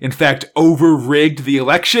 in fact, over-rigged the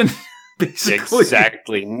election. Basically.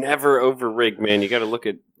 Exactly. Never over-rigged, man. You got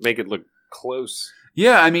to make it look close.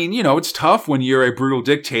 Yeah, I mean, it's tough when you're a brutal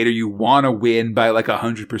dictator. You want to win by like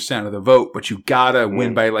 100% of the vote, but you gotta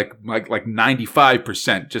win by like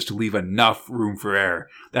 95% just to leave enough room for error.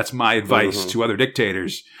 That's my advice to other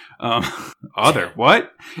dictators.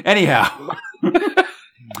 What? Anyhow.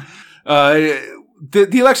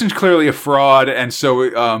 The election's clearly a fraud, and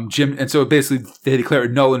so basically they declare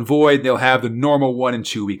it null and void, and they'll have the normal one in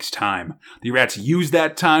 2 weeks' time. The rats use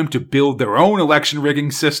that time to build their own election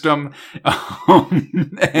rigging system.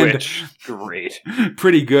 Which, great.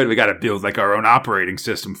 Pretty good. We gotta build like our own operating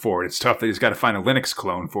system for it. It's tough. They just gotta find a Linux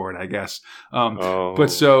clone for it, I guess. And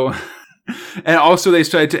also they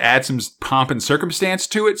started to add some pomp and circumstance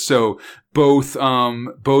to it. So both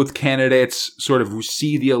candidates sort of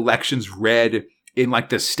see the elections read in like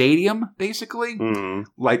the stadium, basically,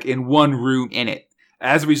 like in one room in it.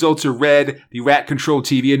 As the results are read, the rat-controlled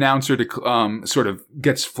TV announcer sort of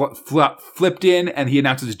gets flipped in, and he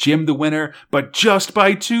announces Jim the winner, but just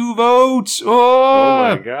by 2 votes. Oh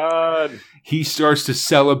my God. He starts to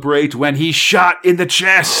celebrate when he's shot in the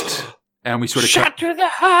chest. And we sort of shot to the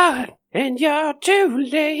heart, and you're too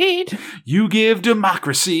late. You give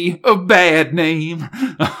democracy a bad name.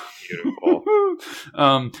 Beautiful.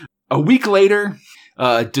 A week later,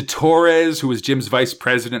 De Torres, who was Jim's vice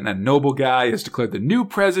president and a noble guy, is declared the new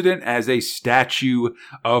president as a statue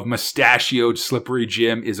of mustachioed Slippery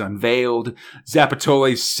Jim is unveiled.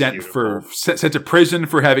 Zapatole sent to prison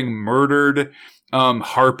for having murdered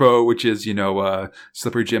Harpo, which is,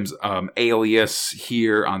 Slippery Jim's alias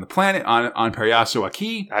here on the planet, on Payaso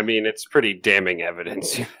Aki. I mean, it's pretty damning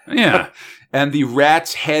evidence. Yeah. And the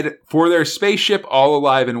rats head for their spaceship, all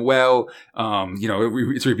alive and well.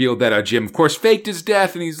 It's revealed that Jim, of course, faked his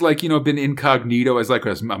death, and he's been incognito as like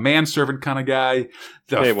a manservant kind of guy.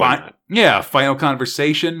 Final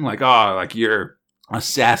conversation, you're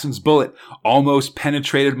Assassin's bullet almost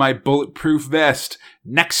penetrated my bulletproof vest.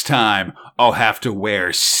 Next time, I'll have to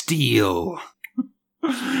wear steel.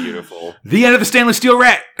 Beautiful. The end of the stainless steel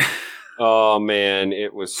rat. Oh man,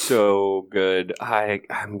 it was so good.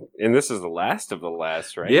 And this is the last of the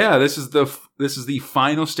last, right? Yeah, this is the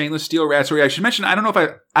final stainless steel rat story. I should mention, I don't know if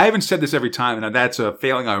I haven't said this every time, and that's a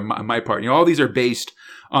failing on my part. All these are based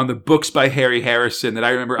on the books by Harry Harrison that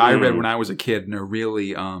I remember I read when I was a kid, and are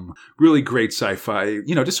really, really great sci-fi.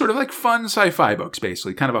 Just sort of like fun sci-fi books,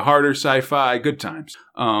 basically, kind of a harder sci-fi, good times.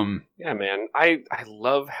 Yeah, man, I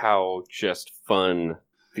love how just fun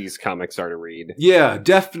these comics are to read. Yeah,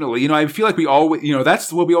 definitely. I feel like we always,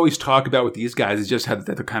 that's what we always talk about with these guys, is just how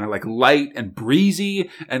they're kind of like light and breezy,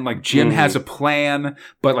 and like Jim has a plan,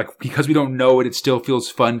 but like because we don't know it, it still feels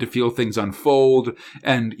fun to feel things unfold.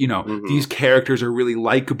 And, these characters are really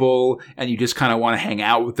likable, and you just kind of want to hang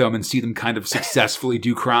out with them and see them kind of successfully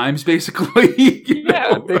do crimes, basically.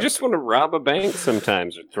 Yeah, they just want to rob a bank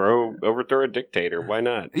sometimes or overthrow a dictator. Why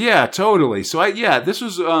not? Yeah, totally. So this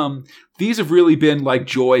was, these have really been like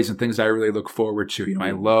joys and things I really look forward to.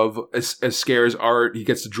 I love Ascare's art. He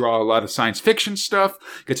gets to draw a lot of science fiction stuff.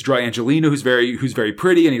 Gets to draw Angelina, who's very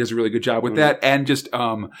pretty, and he does a really good job with that. And just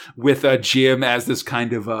with Jim as this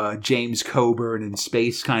kind of James Coburn in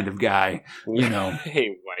space kind of guy.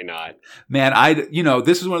 Hey, why not? Man,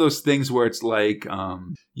 this is one of those things where it's like,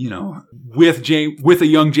 with a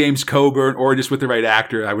young James Coburn, or just with the right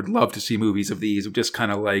actor, I would love to see movies of these, of just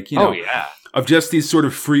kind of like, oh yeah, of just these sort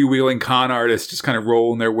of freewheeling con artists just kind of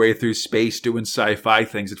rolling their way through space doing sci-fi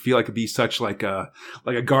things. It'd feel like it'd be such like a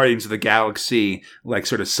Guardians of the Galaxy, like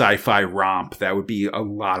sort of sci-fi romp that would be a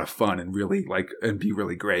lot of fun and really and be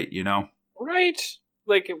really great, Right.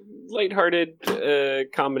 Like a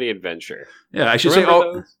lighthearted comedy adventure. Yeah, I should say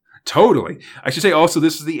totally. I should say also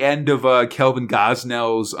this is the end of Kelvin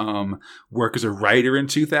Gosnell's work as a writer in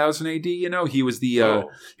 2000 AD. He was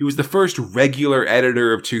the first regular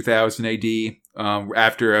editor of 2000 AD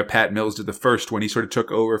after Pat Mills did the first one. He sort of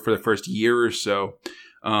took over for the first year or so.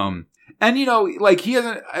 And he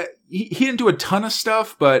didn't do a ton of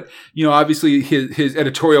stuff, but obviously his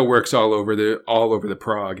editorial work's all over the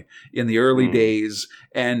prog in the early days,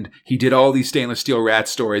 and he did all these stainless steel rat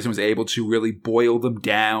stories and was able to really boil them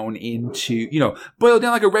down into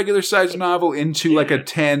like a regular sized novel into like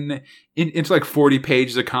into like 40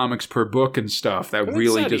 pages of comics per book and stuff. That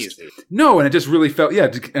really just easy. No, and it just really felt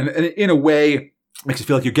and in a way makes you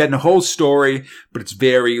feel like you're getting a whole story, but it's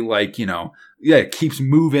very like it keeps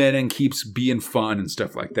moving and keeps being fun and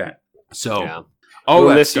stuff like that. So, yeah. All we'll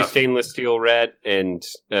that miss stuff. You, stainless steel rat, and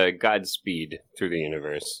Godspeed through the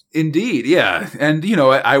universe. Indeed, yeah, and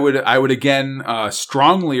I would again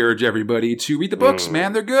strongly urge everybody to read the books.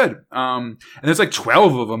 Man, they're good. And there's like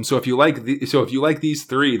 12 of them. So if you like these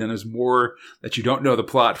three, then there's more that you don't know the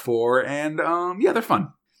plot for, and they're fun.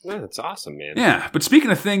 Yeah, that's awesome, man. Yeah, but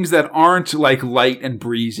speaking of things that aren't like light and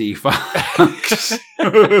breezy, folks.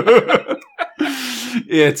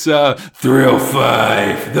 It's Thrill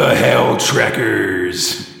 5, The Hell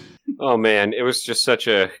Trekkers. Oh man, it was just such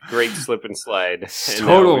a great slip and slide.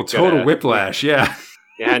 Total whiplash, yeah.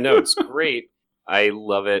 Yeah, no, it's great. I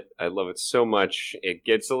love it. I love it so much. It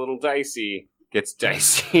gets a little dicey. Gets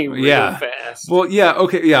dicey real fast. Well, yeah,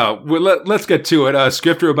 okay, yeah. Well, let's get to it.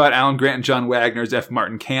 Script robot Alan Grant and John Wagner's F.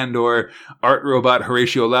 Martin Kandor. Art robot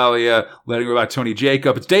Horatio Lalia. Letting robot Tony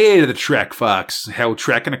Jacob. It's day 8 of the trek, Fox. Hell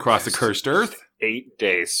trekking across the cursed earth. 8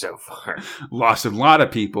 days so far. Lost a lot of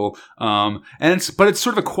people. But it's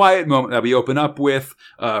sort of a quiet moment that we open up with.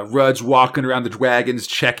 Rudd's walking around the wagons,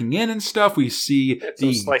 checking in and stuff. We see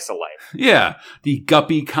the slice of life. Yeah. The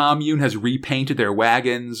Guppy commune has repainted their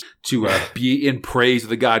wagons to be in praise of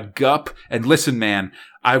the god Gup. And listen, man,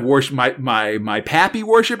 I worship my pappy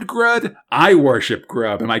worshipped Grud. I worship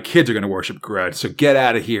Grub, and my kids are going to worship Grud. So get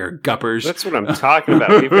out of here, Guppers. That's what I'm talking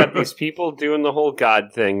about. We've got these people doing the whole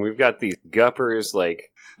God thing. We've got these Guppers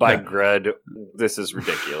by Grud. This is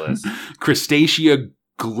ridiculous. Crustacea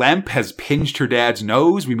Glemp has pinched her dad's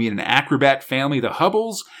nose. We meet an acrobat family, the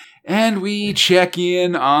Hubbles. And we check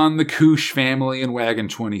in on the Koosh family in Wagon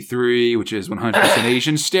 23, which is 100%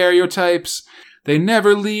 Asian stereotypes. They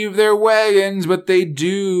never leave their wagons, but they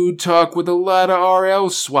do talk with a lot of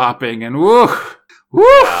RL swapping, and woof.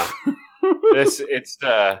 Yeah.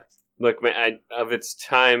 Look, man, of its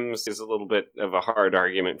times is a little bit of a hard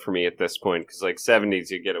argument for me at this point, because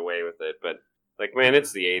 70s you get away with it, but man,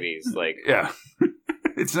 it's the 80s. Yeah.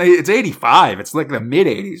 It's 85. It's like the mid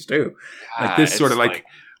 80s too. This sort of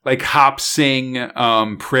hop sing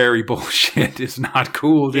prairie bullshit is not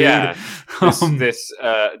cool, dude. Yeah. This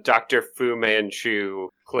Dr. Fu Manchu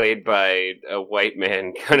played by a white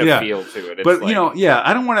man kind of feel to it. It's but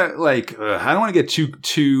I don't want to get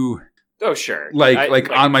too. Oh, sure.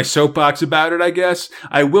 Like on my soapbox about it, I guess.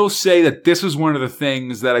 I will say that this is one of the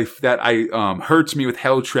things that hurts me with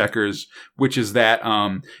Helltrekkers, which is that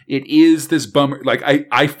it is this bummer. Like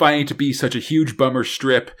I find it to be such a huge bummer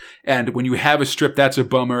strip, and when you have a strip that's a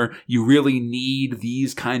bummer, you really need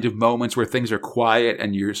these kind of moments where things are quiet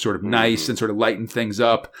and you're sort of nice and sort of lighten things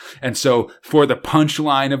up. And so for the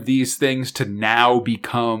punchline of these things to now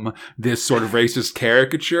become this sort of racist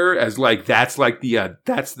caricature as like that's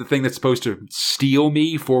the thing that's supposed to steal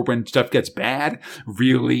me for when stuff gets bad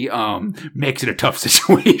really makes it a tough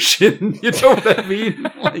situation. You know what I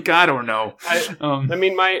mean? Like, I don't know. I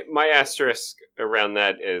mean, my asterisk around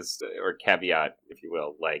that is, or caveat, if you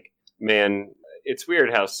will, like, man, it's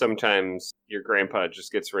weird how sometimes your grandpa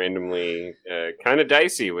just gets randomly kind of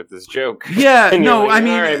dicey with this joke. Yeah, no, like, I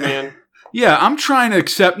mean, all right, man. Yeah, I'm trying to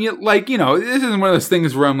accept, this isn't one of those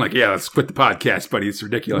things where I'm like, yeah, let's quit the podcast, buddy. It's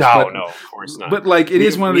ridiculous. No, of course not. But like, it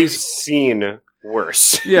is one of these. We've seen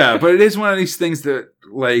worse. Yeah, but it is one of these things that,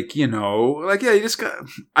 like, you just got.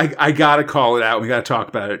 I gotta call it out. We gotta talk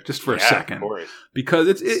about it just for a second, of course. Because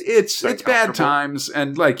it's bad times,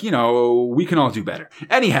 and like, we can all do better.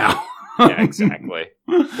 Anyhow. Yeah, exactly.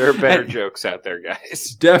 There are better jokes out there,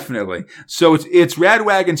 guys. Definitely. So it's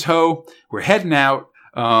Radwagon's Ho. We're heading out.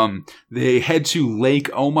 They head to Lake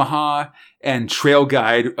Omaha, and trail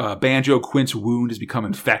guide Banjo Quint's wound has become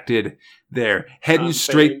infected. They're heading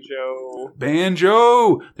straight.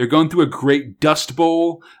 Banjo. They're going through a great dust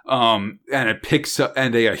bowl, and it picks up,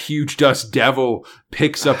 and a huge dust devil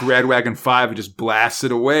picks up Radwagon 5 and just blasts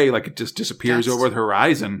it away like it just disappears over the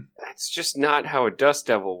horizon. That's just not how a dust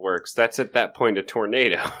devil works. That's at that point a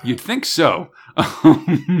tornado. You'd think so.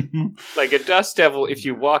 Like a dust devil, if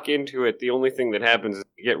you walk into it, the only thing that happens is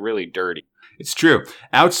you get really dirty. It's true.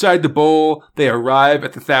 Outside the bowl, they arrive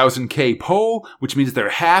at the 1,000K pole, which means they're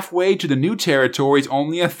halfway to the new territories,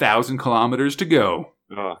 only 1,000 kilometers to go.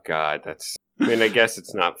 Oh, God, I guess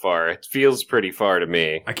it's not far. It feels pretty far to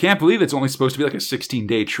me. I can't believe it's only supposed to be like a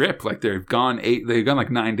 16-day trip. Like they've gone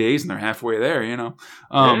like 9 days and they're halfway there,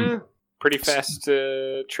 Pretty fast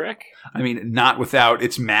trek. I mean, not without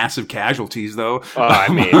its massive casualties, though.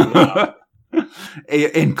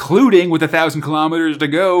 Including with 1,000 kilometers to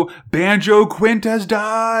go, Banjo Quint has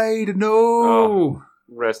died. No. Oh,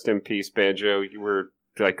 rest in peace, Banjo. You were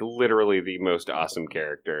like literally the most awesome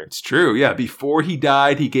character. It's true. Yeah. Before he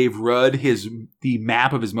died, he gave Rudd the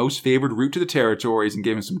map of his most favored route to the territories and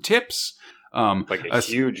gave him some tips. Like a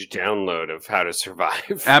huge download of how to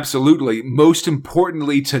survive. Absolutely. Most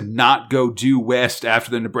importantly, to not go due west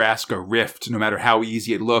after the Nebraska Rift, no matter how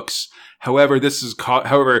easy it looks. However,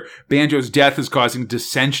 Banjo's death is causing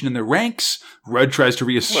dissension in the ranks. Rudd tries to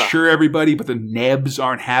reassure everybody, but the Nebs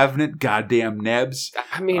aren't having it. Goddamn Nebs.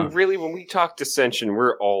 I mean, really, when we talk dissension,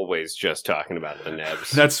 we're always just talking about the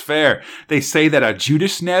Nebs. That's fair. They say that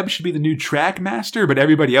Judas Neb should be the new track master, but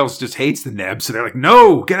everybody else just hates the Nebs. So they're like,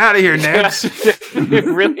 no, get out of here, Nebs. It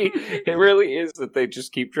really is that they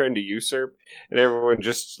just keep trying to usurp, and everyone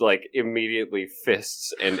just like immedately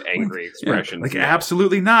fists and angry expressions. Like,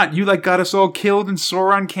 absolutely not. You got us all killed in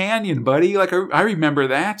Sauron Canyon, buddy. Like, I remember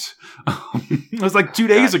that. It was like 2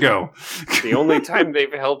 days ago. The only time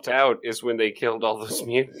they've helped out is when they killed all those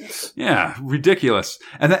mutants. Yeah, ridiculous.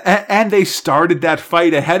 And they started that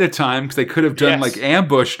fight ahead of time because they could have done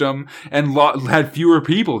ambushed them and had fewer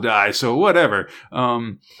people die. So whatever.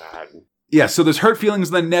 Yeah, so there's hurt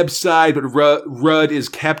feelings on the Neb side, but Rudd is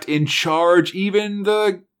kept in charge. Even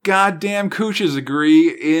the goddamn Cooches agree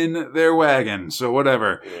in their wagon. So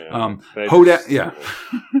whatever. Yeah,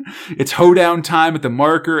 it's hoedown time at the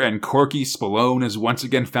marker, and Corky Spallone has once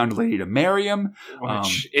again found a lady to marry him.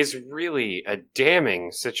 Which is really a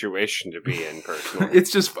damning situation to be in, personally.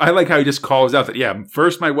 It's just, I like how he just calls out that,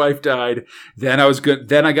 first my wife died, then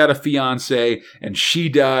I got a fiance, and she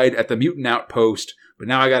died at the mutant outpost. But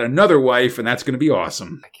now I got another wife, and that's going to be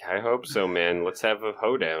awesome. I hope so, man. Let's have a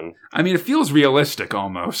hoedown. I mean, it feels realistic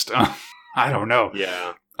almost. I don't know.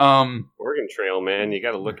 Yeah. Oregon Trail, man. You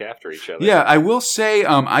got to look after each other. Yeah, I will say,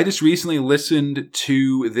 I just recently listened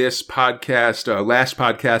to this podcast, last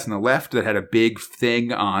podcast on the left, that had a big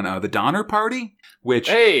thing on the Donner Party. Which,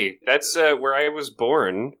 hey, that's where I was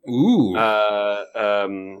born. Ooh.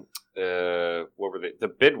 what were they? The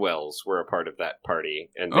Bidwells were a part of that party,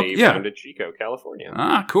 and they founded Chico, California.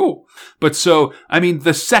 Ah, cool. But so, I mean,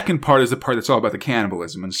 the second part is the part that's all about the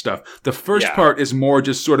cannibalism and stuff. The first part is more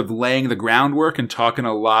just sort of laying the groundwork and talking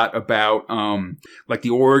a lot about, like the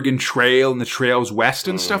Oregon Trail and the trails west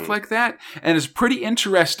and stuff like that. And it's pretty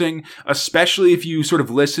interesting, especially if you sort of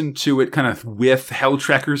listen to it kind of with Hell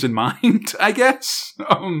Trekkers in mind, I guess.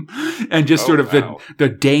 And just sort of the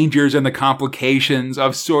dangers and the complications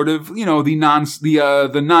of sort of, you know, the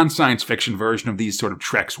non-science fiction version of these sort of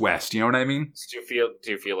treks west. You know what I mean? Do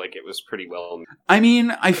you feel like it was pretty well? I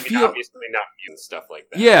mean, I feel obviously not mutant stuff like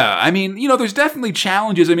that. Yeah, I mean, you know, there's definitely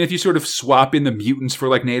challenges. I mean, if you sort of swap in the mutants for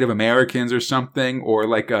like Native Americans or something, or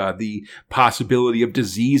like the possibility of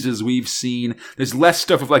diseases we've seen, there's less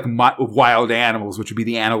stuff of like wild animals, which would be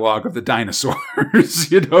the analog of the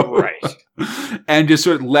dinosaurs. You know, right? And just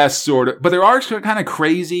sort of less but there are sort of kind of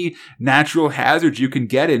crazy natural hazards you can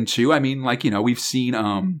get into. I mean, like, you know, we've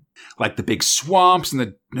seen, like the big swamps and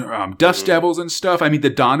the dust devils and stuff. I mean, the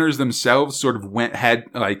Donners themselves sort of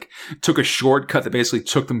took a shortcut that basically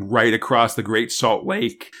took them right across the Great Salt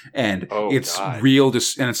Lake. And it's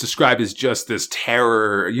described as just this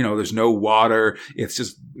terror. You know, there's no water. It's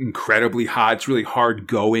just incredibly hot. It's really hard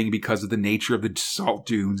going because of the nature of the salt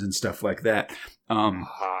dunes and stuff like that.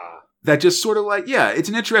 That just sort of like, it's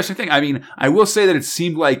an interesting thing. I mean, I will say that it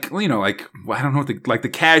seemed like, you know, like, I don't know, the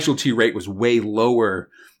casualty rate was way lower,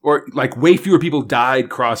 or like way fewer people died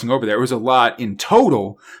crossing over there. It was a lot in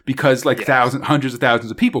total because like hundreds of thousands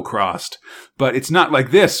of people crossed. But it's not like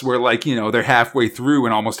this where like, you know, they're halfway through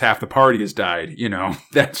and almost half the party has died. You know,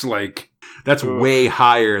 that's way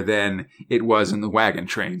higher than it was in the wagon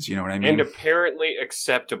trains. You know what I mean? And apparently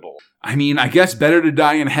acceptable. I mean, I guess better to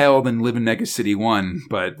die in hell than live in Nega City 1,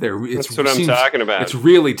 but that's what I'm talking about. It's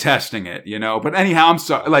really testing it, you know? But anyhow, I'm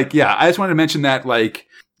sorry. Like, I just wanted to mention that, like,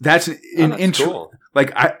 that's an cool.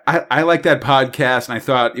 Like, I like that podcast, and I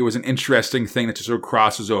thought it was an interesting thing that just sort of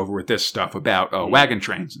crosses over with this stuff about wagon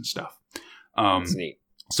trains and stuff. That's neat.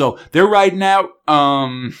 So they're riding out.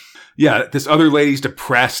 This other lady's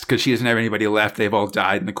depressed because she doesn't have anybody left. They've all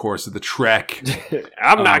died in the course of the trek.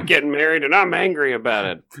 I'm not getting married, and I'm angry about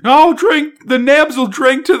it. Oh, the Nebs will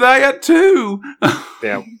drink to that too.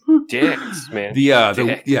 Yeah, dicks, man.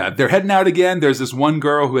 They're heading out again. There's this one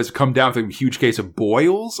girl who has come down with a huge case of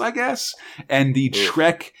boils, I guess. And the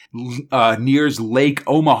trek nears Lake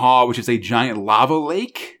Omaha, which is a giant lava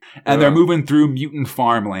lake. And they're moving through mutant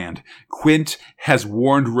farmland. Quint has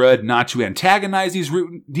warned Rudd not to antagonize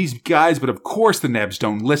these guys, but of course the Nebs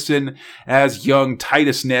don't listen, as young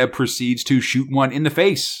Titus Neb proceeds to shoot one in the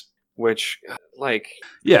face. Which, like...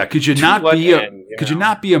 Yeah, could you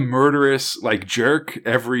not be a murderous, like, jerk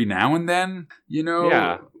every now and then? You know?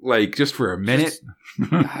 Yeah. Like, just for a minute?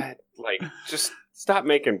 Just stop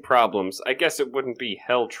making problems. I guess it wouldn't be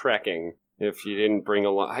hell trekking if you didn't bring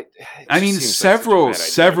along. I mean, several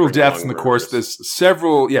deaths in the course of this.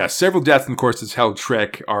 Several deaths in the course of this hell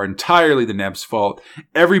trek are entirely the Nebs' fault.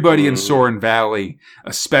 Everybody in Soren Valley,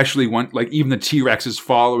 especially even the T-Rexes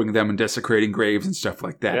following them and desecrating graves and stuff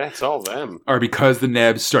like that. Yeah, it's all them. Are because the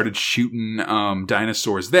Nebs started shooting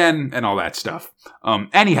dinosaurs then and all that stuff.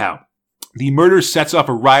 Anyhow. The murder sets off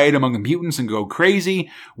a riot among the mutants and go crazy.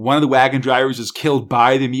 One of the wagon drivers is killed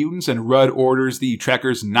by the mutants, and Rudd orders the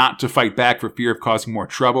trekkers not to fight back for fear of causing more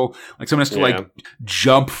trouble. Like someone has to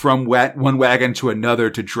jump from one wagon to another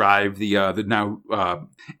to drive the now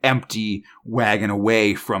empty wagon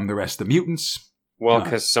away from the rest of the mutants. Well,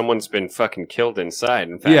 because someone's been fucking killed inside.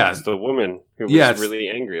 In fact, it's the woman who was really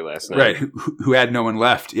angry last night. Right, who had no one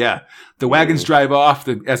left. Yeah. The wagons drive off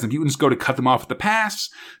as the mutants go to cut them off at the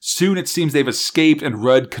pass. Soon it seems they've escaped, and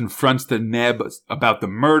Rudd confronts the Neb about the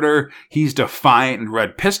murder. He's defiant, and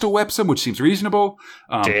Rudd pistol whips him, which seems reasonable.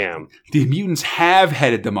 Damn. The mutants have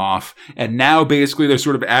headed them off, and now basically they're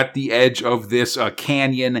sort of at the edge of this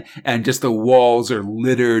canyon, and just the walls are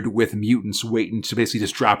littered with mutants waiting to basically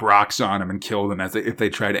just drop rocks on them and kill them if they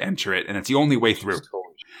try to enter it, and it's the only way through.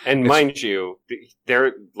 And mind you,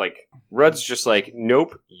 they're like, Rudd's just like,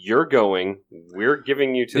 nope, you're going. We're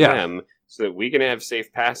giving you to them so that we can have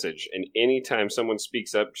safe passage. And anytime someone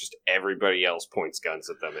speaks up, just everybody else points guns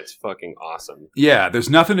at them. It's fucking awesome. Yeah, there's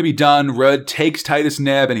nothing to be done. Rudd takes Titus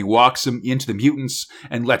Neb and he walks him into the mutants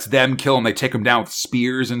and lets them kill him. They take him down with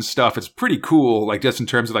spears and stuff. It's pretty cool, like just in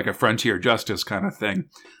terms of like a frontier justice kind of thing.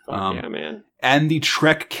 Yeah, man. And the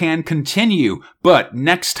trek can continue, but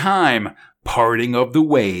next time, parting of the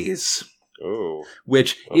ways. Ooh,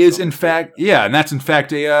 which is in fact, and that's in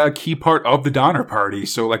fact a key part of the Donner Party.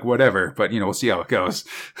 So like whatever, but we'll see how it goes.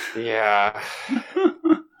 Yeah.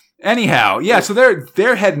 Anyhow, yeah, so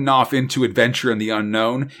they're heading off into adventure in the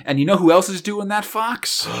unknown, and you know who else is doing that,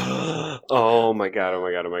 Fox? Oh my god,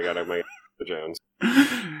 the Jones.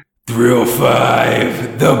 Thrill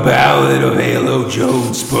 5, The Ballad of Halo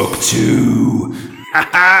Jones, Book 2.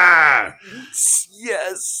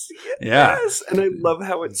 Yes. Yeah. Yes. And I love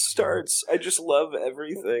how it starts. I just love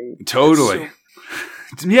everything. Totally.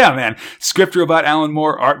 Yeah, man. Script robot Alan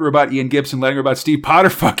Moore, art robot Ian Gibson, lettering robot Steve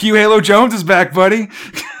Potter. Fuck you, Halo Jones is back, buddy.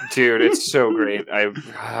 Dude, it's so great.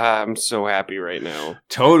 I'm so happy right now.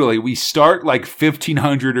 Totally. We start like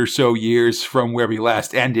 1,500 or so years from where we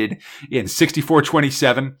last ended in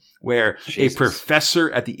 6427, where Jesus. A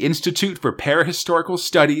professor at the Institute for Parahistorical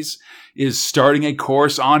Studies is starting a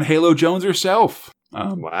course on Halo Jones herself.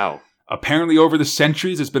 Wow. Apparently, over the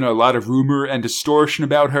centuries, there's been a lot of rumor and distortion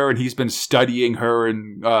about her, and he's been studying her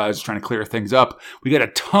and is trying to clear things up. We get a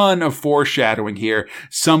ton of foreshadowing here.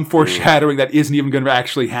 Some foreshadowing that isn't even going to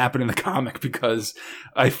actually happen in the comic because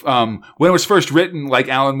when it was first written, like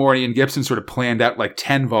Alan Moore and Ian Gibson sort of planned out like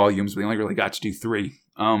 10 volumes, but they only really got to do 3.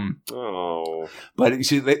 But you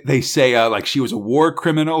see, they say like she was a war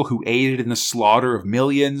criminal who aided in the slaughter of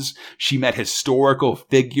millions. She met historical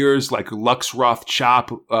figures like Lux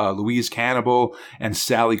Rothschild, Louise Cannibal, and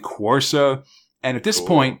Sally Quarsa. And at this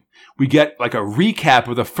point, we get like a recap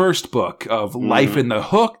of the first book of life in the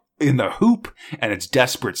Hoop and its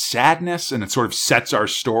desperate sadness, and it sort of sets our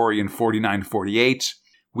story in 49-48.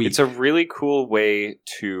 It's a really cool way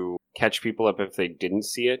to catch people up if they didn't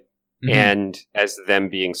see it. Mm-hmm. And as them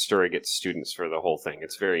being surrogate students for the whole thing.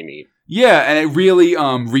 It's very neat. Yeah, and it really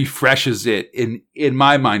refreshes it in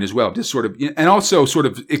my mind as well. Just sort of, and also sort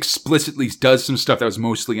of explicitly does some stuff that was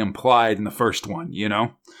mostly implied in the first one, you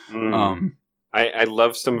know? I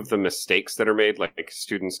love some of the mistakes that are made. Like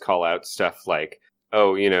students call out stuff like,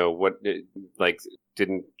 oh, you know, what, like,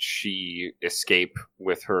 didn't she escape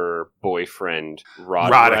with her boyfriend,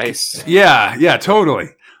 Roderick Rice? Yeah, totally.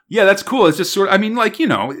 Yeah, that's cool. It's just sort of, I mean, like, you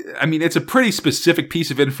know, it's a pretty specific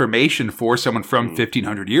piece of information for someone from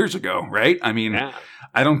 1,500 years ago, right? I mean,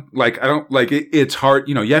 I don't like it. It's hard,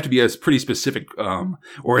 you know, you have to be a pretty specific,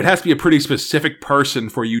 or it has to be a pretty specific person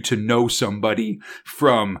for you to know somebody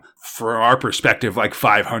from our perspective, like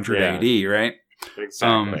 500 AD, right?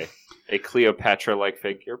 Exactly. A Cleopatra-like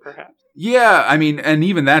figure, perhaps? Yeah, I mean, and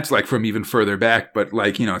even that's like from even further back, but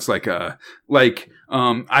like, you know, it's like, I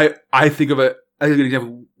think of it. I think an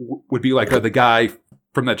example would be like the guy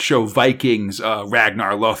from that show Vikings,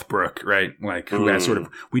 Ragnar Lothbrok, right? Like who has sort of,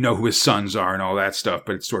 we know who his sons are and all that stuff,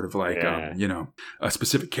 but it's sort of like, you know, a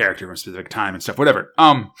specific character from a specific time and stuff, whatever.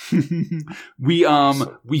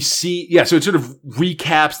 We see, yeah, so it sort of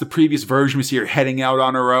recaps the previous version. We see her heading out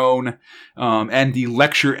on her own. And the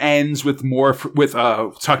lecture ends with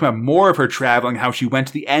talking about more of her traveling, how she went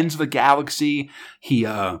to the ends of the galaxy.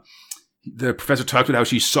 The professor talks about how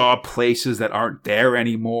she saw places that aren't there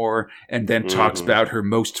anymore, and then talks about her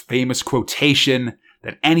most famous quotation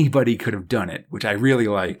that anybody could have done it, which I really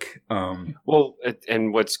like. Well,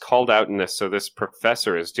 and what's called out in this, so this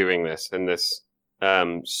professor is doing this, and this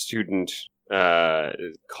student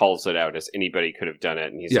calls it out as anybody could have done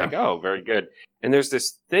it, and he's like, oh, very good. And there's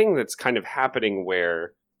this thing that's kind of happening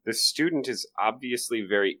where the student is obviously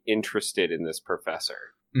very interested in this professor,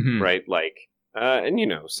 right? Like, and you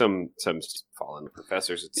know, some fallen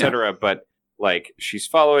professors, etc. But like, she's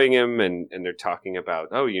following him, and they're talking about,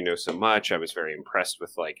 oh, you know so much. I was very impressed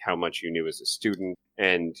with like how much you knew as a student,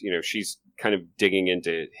 and you know, she's kind of digging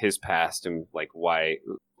into his past and like why,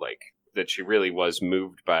 like that she really was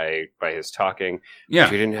moved by his talking. Yeah,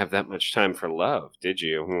 but you didn't have that much time for love, did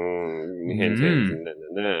you? Hint, hint,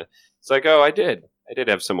 It's like, oh, I did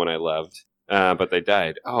have someone I loved, but they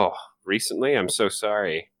died. Oh, recently? I'm so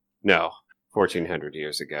sorry. No. 1,400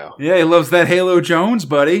 years ago. Yeah, he loves that Halo Jones,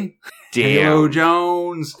 buddy. Damn. Halo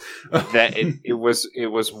Jones. That it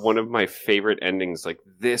was one of my favorite endings. Like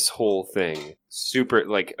this whole thing, super.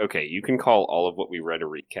 Like, okay, you can call all of what we read a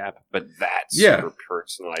recap, but that super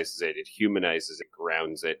personalizes it. It humanizes it,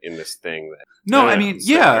 grounds it in this thing.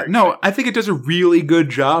 I think it does a really good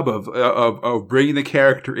job of bringing the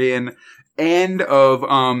character in and of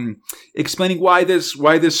explaining why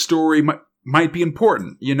this story might be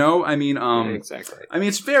important, you know? I mean, exactly. I mean,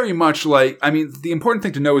 it's very much like, I mean, the important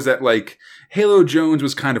thing to know is that, like, Halo Jones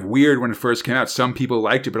was kind of weird when it first came out. Some people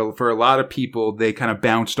liked it, but for a lot of people, they kind of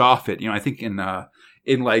bounced off it. You know, I think in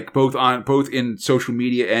like, both in social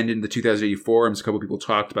media and in the 2008 forums, a couple of people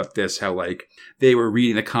talked about this, how, like, they were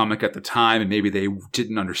reading the comic at the time and maybe they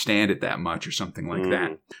didn't understand it that much or something like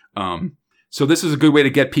that. So this is a good way to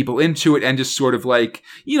get people into it and just sort of like,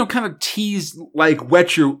 kind of tease, like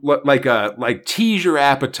tease your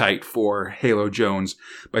appetite for Halo Jones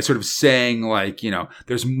by sort of saying like,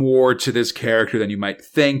 there's more to this character than you might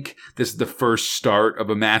think. This is the first start of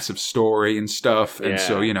a massive story and stuff. And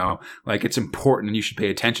so, like it's important and you should pay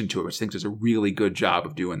attention to it, which I think does a really good job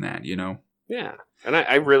of doing that, Yeah. And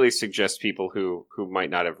I really suggest people who might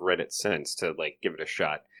not have read it since to like give it a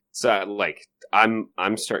shot. So like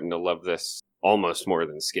I'm starting to love this almost more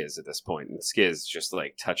than Skiz at this point, and Skiz just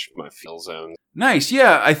like touched my feel zone. Nice,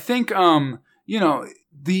 yeah. I think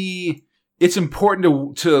it's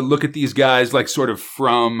important to look at these guys like sort of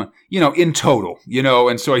from in total,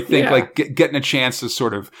 and so I think like getting a chance to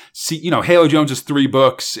sort of see Halo Jones is 3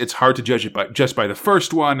 books. It's hard to judge it just by the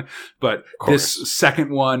first one, but this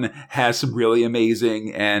second one has some really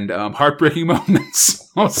amazing and heartbreaking moments.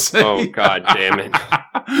 I'll say. Oh God damn it!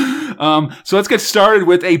 So let's get started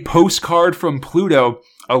with a postcard from Pluto.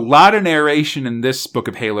 A lot of narration in this book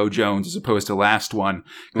of Halo Jones as opposed to last one,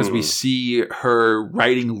 because we see her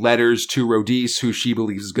writing letters to Rhodys, who she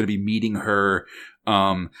believes is going to be meeting her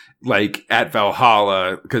like at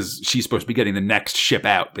Valhalla, because she's supposed to be getting the next ship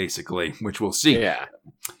out, basically, which we'll see. Yeah.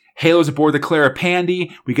 Halo's aboard the Clara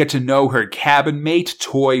Pandy. We get to know her cabin mate,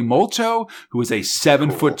 Toy Molto, who is a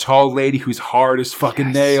 7-foot tall lady who's hard as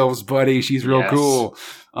fucking nails, buddy. She's real cool.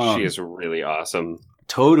 She is really awesome.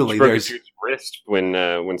 Totally. She broke a dude's wrist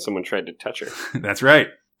when someone tried to touch her. That's right.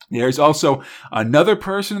 There's also another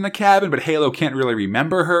person in the cabin, but Halo can't really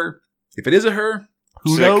remember her. If it is a her,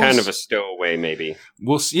 who knows? Kind of a stowaway, maybe.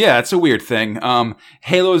 We'll see. Yeah, it's a weird thing.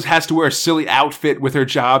 Halo has to wear a silly outfit with her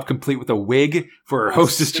job, complete with a wig for her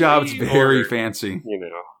hostess job. It's very fancy.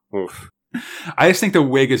 Oof. I just think the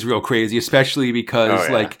wig is real crazy, especially because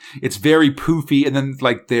like it's very poofy, and then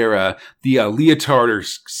like the leotard or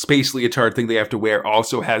space leotard thing they have to wear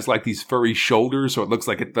also has like these furry shoulders, so it looks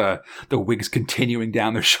like the wig's continuing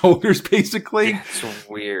down their shoulders, basically. Yeah, it's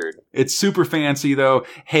weird. It's super fancy though.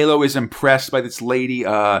 Halo is impressed by this lady,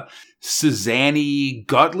 Suzanne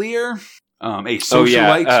Gottlier, a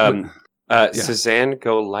socialite. Suzanne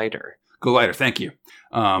Go Lighter. Go Lighter, thank you.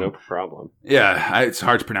 No problem. Yeah, it's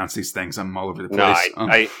hard to pronounce these things. I'm all over the place.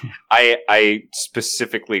 No, I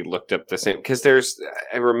specifically looked up the same because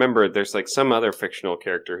I remember there's like some other fictional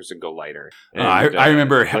character who's a Go Lighter. And, I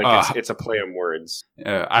remember like it's a play on words.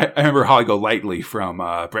 I remember Holly Golightly from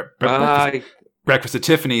Breakfast at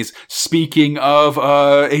Tiffany's. Speaking of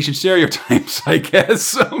Asian stereotypes, I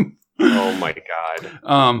guess. Oh my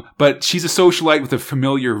God. But she's a socialite with a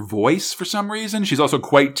familiar voice for some reason. She's also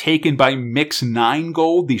quite taken by Mix 9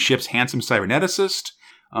 Gold, the ship's handsome cyberneticist.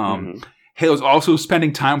 Halo's also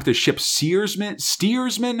spending time with the ship's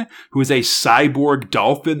steersman, who is a cyborg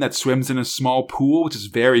dolphin that swims in a small pool, which is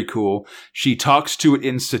very cool. She talks to it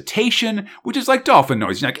in cetacean, which is like dolphin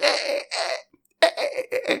noise. She's like,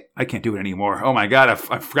 I can't do it anymore. Oh my God,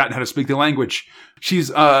 I've forgotten how to speak the language.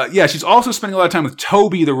 She's also spending a lot of time with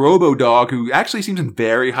Toby, the robo-dog, who actually seems in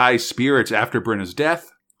very high spirits after Brenna's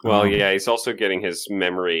death. Well, he's also getting his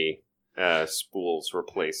memory spools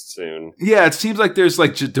replaced soon. Yeah, it seems like there's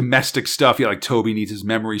like domestic stuff. Yeah, like Toby needs his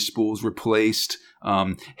memory spools replaced.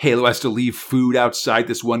 Halo has to leave food outside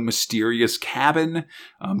this one mysterious cabin.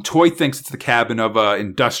 Toy thinks it's the cabin of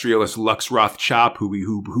industrialist Lux Rothchop,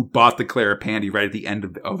 who bought the Clara Pandy right at the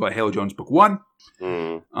end of Halo Jones Book 1.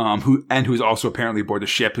 Who's also apparently aboard the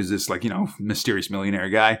ship, who's this like, mysterious millionaire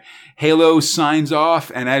guy. Halo signs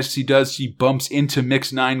off, and as she does, she bumps into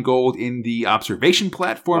Mix 9 Gold in the observation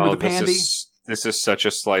platform of the Pandy. This is such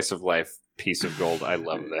a slice of life piece of gold. I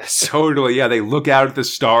love this. Totally, yeah. They look out at the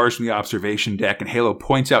stars from the observation deck, and Halo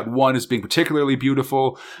points out one as being particularly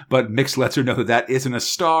beautiful, but Mix lets her know that isn't a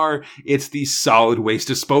star. It's the solid waste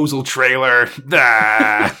disposal trailer.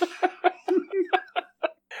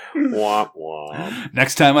 Womp womp.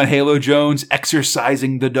 Next time on Halo Jones,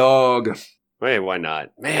 exercising the dog. Hey, why not?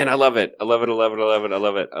 Man, I love it. I love it. I love it. I love it. I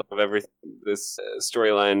love it. I love everything. This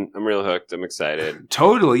storyline. I'm real hooked. I'm excited.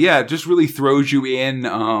 Totally. Yeah. It just really throws you in,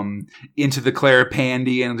 into the Clara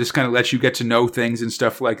Pandy and just kind of lets you get to know things and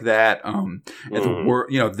stuff like that.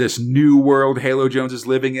 This new world Halo Jones is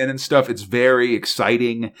living in and stuff. It's very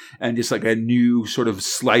exciting and just like a new sort of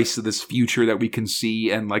slice of this future that we can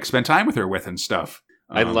see and like spend time with her with and stuff.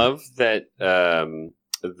 I love that,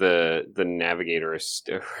 the navigator, as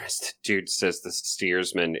the dude says, the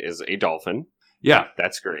steersman is a dolphin. Yeah.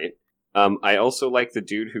 That's great. I also like the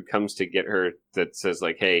dude who comes to get her that says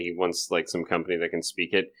like, hey, he wants like some company that can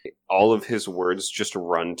speak it. All of his words just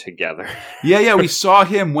run together. Yeah, we saw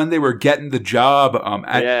him when they were getting the job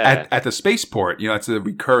at the spaceport. You know, it's a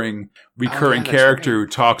recurring character who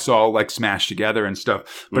talks all like smashed together and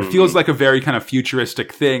stuff. But it feels like a very kind of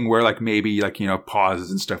futuristic thing where like maybe like, you know,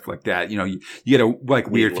 pauses and stuff like that. You know, you get a like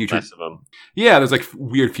weird future. Of them. Yeah, there's like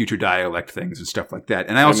weird future dialect things and stuff like that.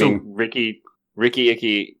 And I mean, Ricky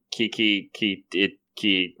Icky Kiki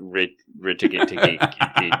Ritiki.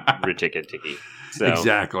 So.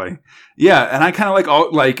 Exactly. Yeah, and I kind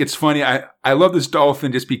of like it's funny. I love this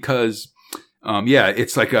dolphin just because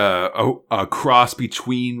it's like a cross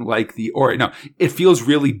between like it feels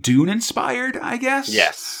really Dune inspired, I guess.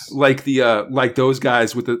 Yes. Like the like those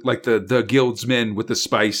guys with the guildsmen with the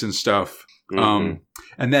spice and stuff.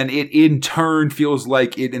 And then it in turn feels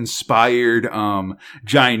like it inspired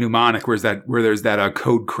Giant Mnemonic, where there's that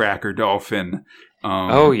code cracker dolphin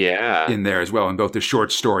in there as well, in both the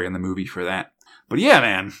short story and the movie for that. But yeah,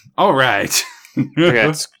 man. All right. Yeah,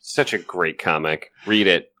 it's such a great comic. Read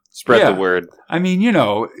it. Spread the word. I mean, you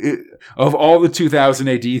know, of all the 2000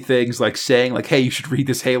 AD things, like saying like, hey, you should read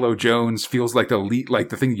this Halo Jones feels like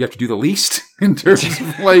the thing you have to do the least in terms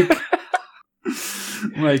of like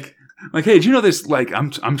Like, hey, did you know this? Like, I'm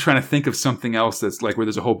trying to think of something else that's like where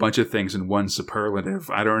there's a whole bunch of things in one superlative.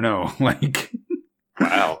 I don't know. Like,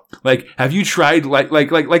 wow. Like, have you tried like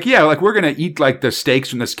we're gonna eat like the steaks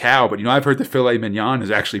from this cow, but you know I've heard the filet mignon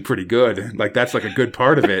is actually pretty good. Like that's like a good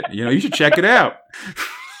part of it. You know, you should check it out.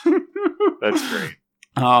 That's great.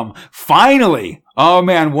 Finally, oh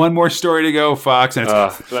man, one more story to go, Fox. And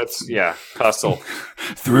Hustle.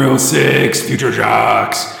 Thrill 6, Future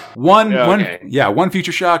Shocks. One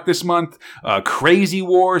Future Shock this month. Crazy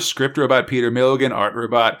War, script robot Peter Milligan, art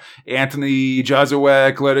robot Anthony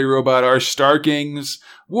Jazawek, lettering robot R. Starkings.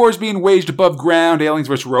 Wars being waged above ground, aliens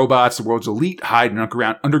versus robots, the world's elite hide in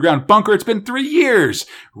an underground bunker. It's been 3 years.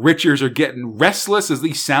 Richers are getting restless as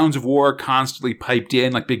these sounds of war are constantly piped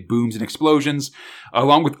in like big booms and explosions,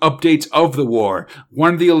 along with updates of the war.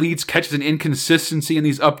 One of the elites catches an inconsistency in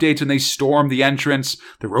these updates and they storm the entrance.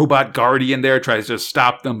 The robot guardian there tries to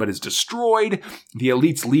stop them but is destroyed. The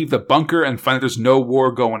elites leave the bunker and find that there's no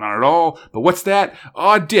war going on at all. But what's that?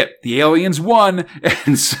 Aw, dip. The aliens won,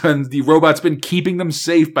 and so the robot's been keeping them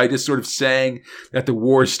safe by just sort of saying that the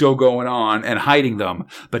war is still going on and hiding them.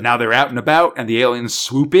 But now they're out and about and the aliens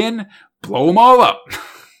swoop in, blow them all up.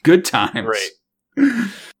 Good times.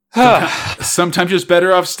 Right. Sometimes just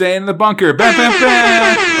better off staying in the bunker. Bam, bam,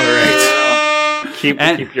 bam. All right.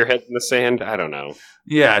 Keep your head in the sand. I don't know.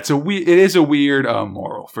 Yeah, it is a weird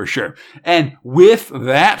moral for sure. And with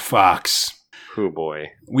that, Fox. Oh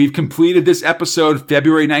boy. We've completed this episode,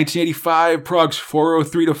 February 1985, Progs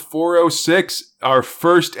 403 to 406, our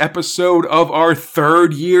first episode of our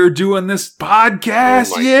third year doing this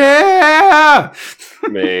podcast. Yeah!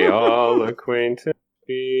 May all acquaintance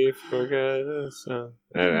be forgotten.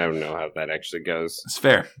 I don't know how that actually goes. It's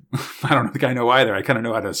fair. I don't think I know either. I kind of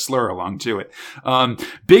know how to slur along to it.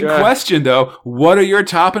 Big question though. What are your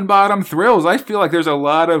top and bottom thrills? I feel like there's a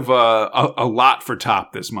lot of a lot for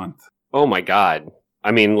top this month. Oh my God.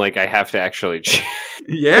 I mean, like I have to actually.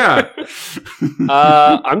 Yeah.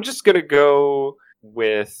 I'm just gonna go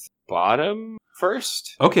with bottom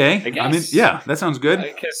first. Okay. I mean, yeah, that sounds good.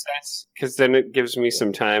 Because then it gives me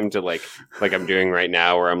some time to like I'm doing right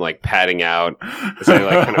now, where I'm like padding out as I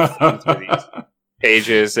like kind of flip through these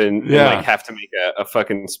pages and like have to make a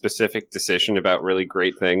fucking specific decision about really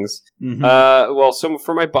great things. Mm-hmm. So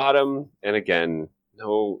for my bottom, and again,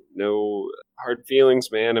 no hard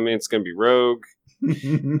feelings, man. I mean, it's gonna be Rogue.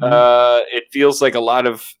 It feels like a lot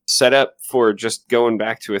of setup for just going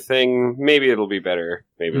back to a thing. Maybe it'll be better.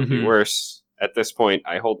 Maybe it'll be worse. At this point,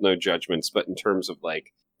 I hold no judgments, but in terms of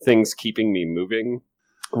like things keeping me moving,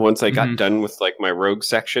 once I got done with like my Rogue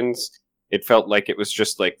sections, it felt like it was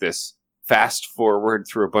just like this fast forward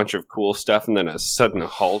through a bunch of cool stuff and then a sudden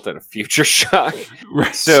halt at a Future Shock.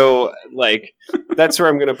 Right. So like that's where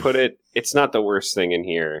I'm going to put it. It's not the worst thing in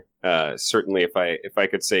here. Certainly if I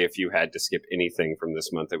could say if you had to skip anything from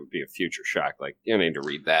this month, it would be a Future Shock. Like you don't need to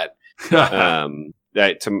read that.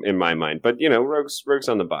 In my mind, but you know, Rogue's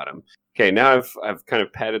on the bottom. Okay, now I've kind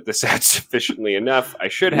of padded this out sufficiently enough. I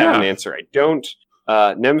should have an answer. I don't.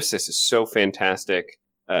 Nemesis is so fantastic.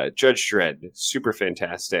 Judge Dredd, super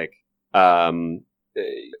fantastic.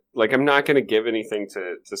 Like I'm not going to give anything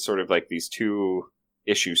to sort of like these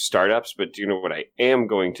 2-issue startups, but do you know what I am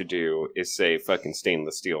going to do is say fucking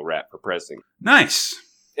Stainless Steel Rat for president. Nice.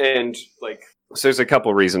 And like, so there's a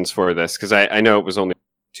couple reasons for this because I know it was only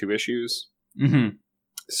 2 issues. Mm-hmm.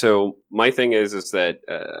 So my thing is that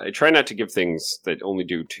I try not to give things that only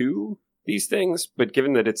do these things, but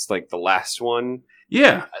given that it's like the last one,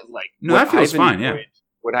 that feels fine.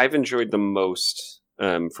 What I've enjoyed the most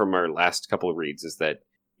from our last couple of reads is that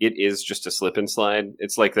it is just a slip and slide.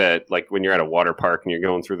 It's like that, like when you're at a water park and you're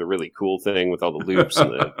going through the really cool thing with all the loops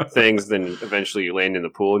and the things, then eventually you land in the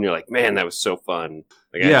pool and you're like, man, that was so fun.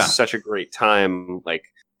 Like I had such a great time, like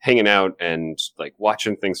hanging out and like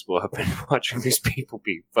watching things blow up and watching these people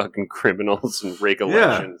be fucking criminals and rig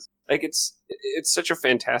elections. Like it's such a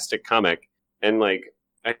fantastic comic. And like,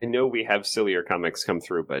 I know we have sillier comics come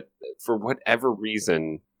through, but for whatever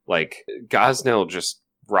reason, like Gosnell just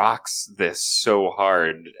rocks this so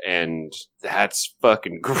hard, and that's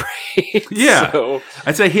fucking great. Yeah, so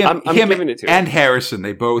I'd say him giving it to and him. Harrison,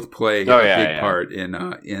 they both play a big part in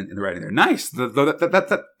the writing there. Nice,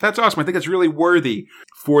 that's awesome. I think it's really worthy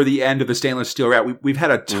for the end of the Stainless Steel Rat. We've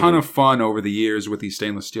had a ton of fun over the years with these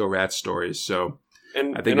Stainless Steel Rat stories, so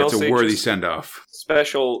I think it's a worthy send off.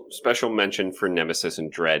 Special mention for Nemesis and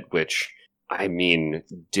Dread, which, I mean,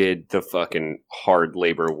 did the fucking hard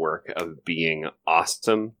labor work of being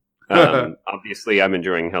awesome. Obviously, I'm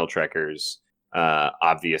enjoying Helltrekkers.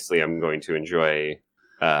 Obviously, I'm going to enjoy,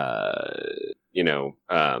 Halo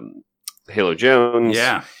Jones.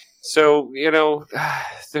 Yeah. So,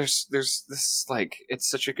 there's this, like, it's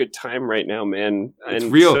such a good time right now, man. It's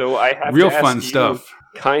and real, so I have real to ask fun you, stuff.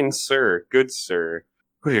 Kind sir, good sir,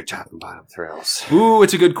 what are your top and bottom thrills? Ooh,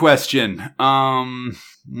 it's a good question.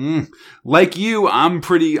 Like you,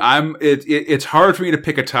 it's hard for me to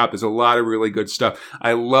pick a top. There's a lot of really good stuff.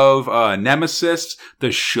 I love Nemesis.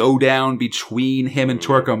 The showdown between him and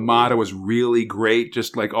Torquemada was really great.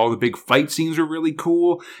 Just like all the big fight scenes were really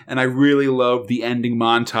cool. And I really love the ending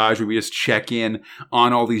montage where we just check in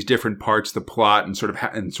on all these different parts of the plot and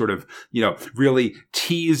sort of, really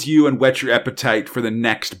tease you and whet your appetite for the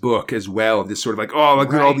next book as well. This sort of like, oh,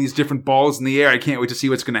 look at all these different balls in the air. I can't wait to see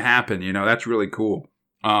what's going to happen. That's really cool.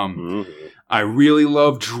 I really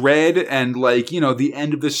love Dread, and the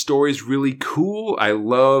end of this story is really cool. I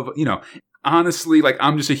love, honestly, like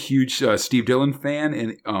I'm just a huge Steve Dillon fan,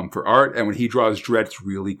 and for art, and when he draws Dread, it's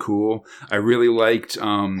really cool. I really liked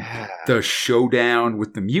the showdown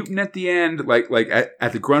with the mutant at the end, like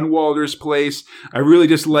at the Grunwalder's place. I really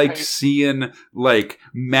just liked seeing like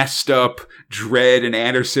messed up Dread and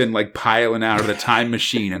Anderson like piling out of the time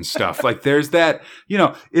machine and stuff. Like there's that,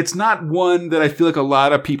 it's not one that I feel like a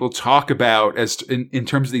lot of people talk about as in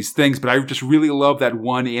terms of these things, but I just really love that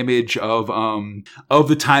one image of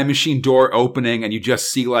the time machine door opening, and you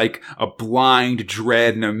just see like a blind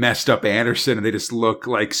Dread and a messed up Anderson, and they just look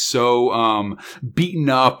like so beaten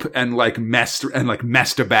up and like messed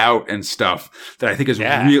about and stuff, that I think is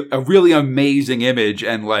a really amazing image,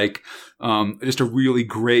 and like just a really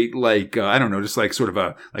great, like, I don't know, just like sort of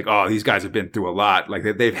a, like, oh, these guys have been through a lot. Like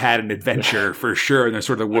they've had an adventure for sure. And they're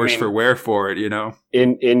sort of the worse for wear for it,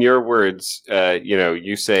 In your words,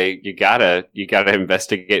 you say you gotta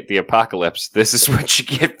investigate the apocalypse. This is what you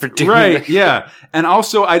get for doing right. Yeah. And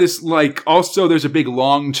also I just like, there's a big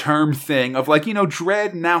long-term thing of like,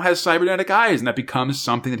 Dread now has cybernetic eyes, and that becomes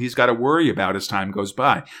something that he's got to worry about as time goes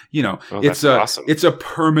by. Awesome. It's a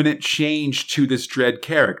permanent change to this Dread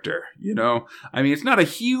character. I mean, it's not a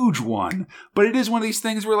huge one, but it is one of these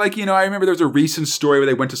things where, like, I remember there was a recent story where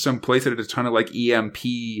they went to some place that had a ton of like EMP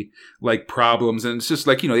like problems, and it's just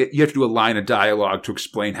like, you have to do a line of dialogue to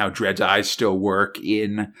explain how Dread's eyes still work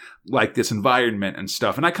in like this environment and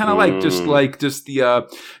stuff. And I kind of like just the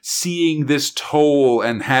seeing this toll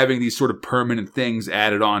and having these sort of permanent things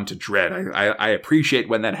added on to Dread. I appreciate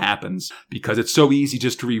when that happens, because it's so easy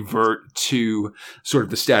just to revert to sort of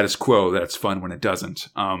the status quo. That's fun when it doesn't.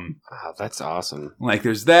 Wow, that's awesome. Like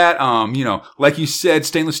there's that, like you said,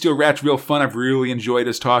 Stainless Steel Rat's real fun. I've really enjoyed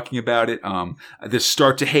us talking about it. The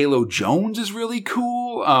start to Halo Jones is really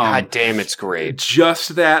cool. God damn, it's great.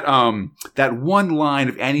 Just that one line,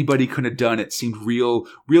 if anybody could have done it, seemed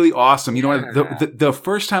really awesome. The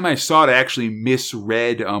first time I saw it, I actually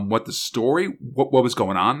misread what was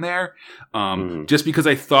going on there. Just because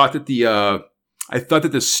I thought that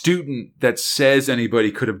the student that says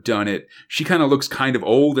anybody could have done it, she kind of looks kind of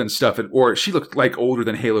old and stuff, or she looked like older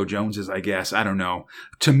than Halo Jones is, I guess. I don't know.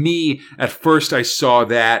 To me, at first, I saw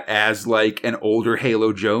that as like an older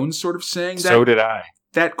Halo Jones sort of saying that. So did I.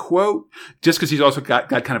 That quote, just because he's also got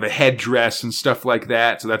kind of a headdress and stuff like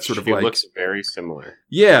that. So that's sort of like, looks very similar.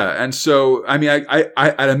 Yeah, and so I mean,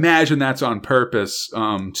 I'd imagine that's on purpose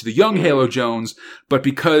to the young Halo Jones, but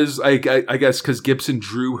because I guess because Gibson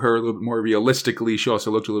drew her a little bit more realistically, she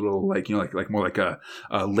also looked a little like like more like a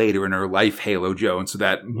later in her life Halo Jones. So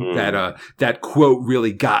that quote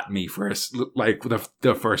really got me first, like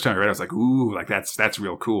the first time I read it, I was like, ooh, like that's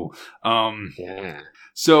real cool. Yeah.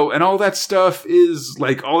 So, and all that stuff is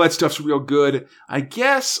like, all that stuff's real good. I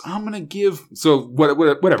guess I'm going to give, so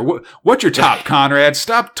whatever. What's your top, Conrad?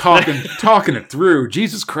 Stop talking it through.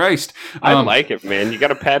 Jesus Christ. I like it, man. You got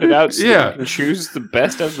to pad it out so you can choose the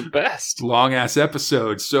best of the best. Long ass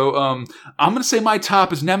episode. So, I'm going to say my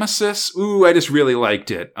top is Nemesis. Ooh, I just really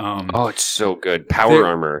liked it. Oh, it's so good. Power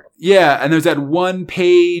armor. Yeah. And there's that one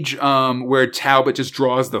page, where Talbot just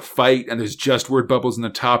draws the fight and there's just word bubbles in the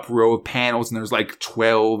top row of panels and there's like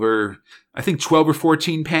 12 or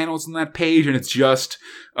 14 panels on that page, and it's just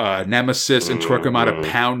Nemesis and Torquemada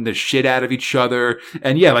pound the shit out of each other.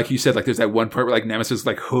 And yeah, like you said, like there's that one part where like Nemesis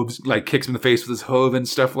like hooves, like kicks him in the face with his hoof and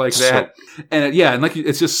stuff like that. And and like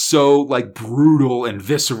it's just so like brutal and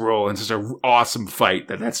visceral and just an awesome fight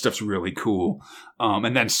that stuff's really cool.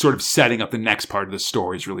 And then sort of setting up the next part of the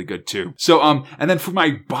story is really good too. So, and then for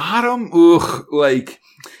my bottom, like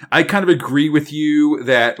I kind of agree with you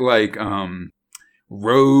that like,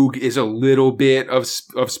 Rogue is a little bit of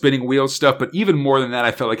spinning wheel stuff, but even more than that,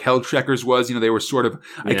 I felt like Helltrekkers was, they were sort of,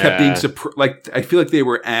 I kept being like, I feel like they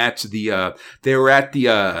were at the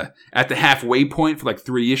halfway point for like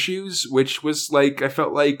 3 issues, which was like, I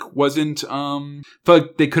felt like wasn't, felt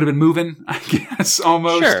like they could have been moving, I guess,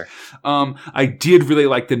 almost. Sure. I did really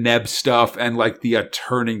like the Neb stuff and like the,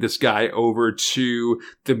 turning this guy over to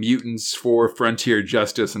the mutants for frontier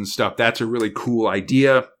justice and stuff. That's a really cool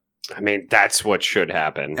idea. I mean, that's what should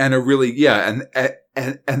happen. And a really, and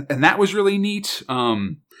that was really neat.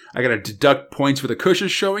 I got to deduct points for the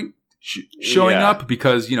Cushes showing up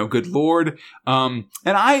because, good Lord. And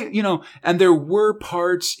and there were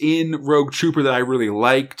parts in Rogue Trooper that I really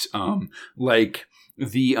liked. Like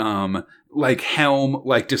the, like Helm,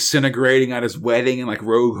 like disintegrating at his wedding and like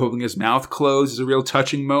Rogue holding his mouth closed is a real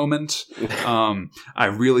touching moment. I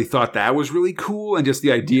really thought that was really cool. And just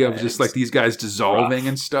the idea of just like these guys dissolving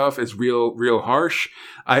and stuff is real harsh.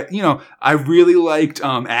 I really liked,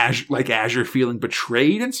 Azure feeling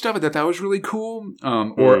betrayed and stuff. I thought that was really cool.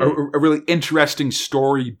 Or a really interesting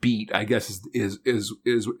story beat, I guess is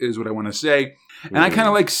what I want to say. And I kind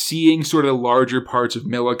of like seeing sort of the larger parts of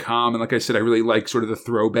Millicom. And like I said, I really like sort of the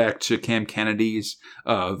throwback to Cam Kennedy's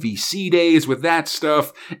VC days with that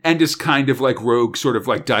stuff. And just kind of like Rogue sort of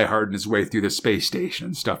like dieharding his way through the space station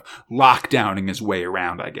and stuff. Lockdowning his way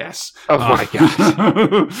around, I guess. Oh my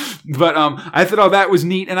God. But I thought all that was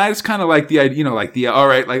neat. And I just kind of like the idea, all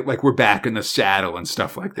right, like we're back in the saddle and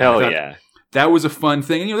stuff like that. Hell yeah. That was a fun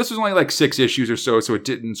thing. And, this was only like 6 issues or so it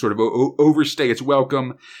didn't sort of overstay its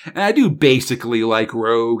welcome. And I do basically like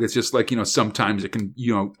Rogue. It's just like, sometimes it can,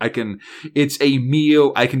 it's a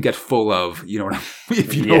meal I can get full of, if you know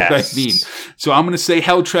what I mean. So I'm going to say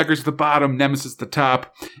Helltrekkers at the bottom, Nemesis at the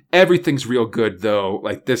top. Everything's real good though.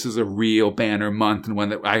 Like this is a real banner month and one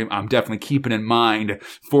that I'm definitely keeping in mind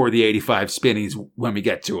for the 85 spinnies when we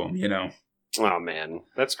get to them, Oh man,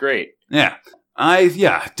 that's great. Yeah.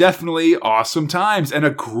 Definitely awesome times and a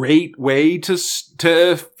great way to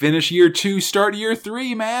finish year 2, start year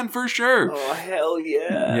 3, man, for sure. Oh, hell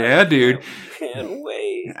yeah. Yeah, dude. Can't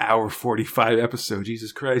wait. An hour 45 episode,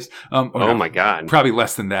 Jesus Christ. Oh my God. Probably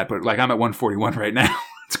less than that, but like I'm at 141 right now.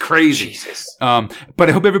 It's crazy. Jesus. But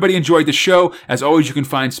I hope everybody enjoyed the show. As always, you can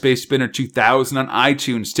find Space Spinner 2000 on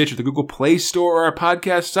iTunes, Stitcher, the Google Play Store, or our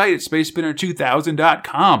podcast site at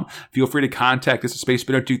spacespinner2000.com. Feel free to contact us at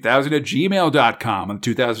spacespinner2000@gmail.com, on the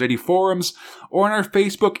 2080 forums, or on our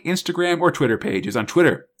Facebook, Instagram, or Twitter pages. On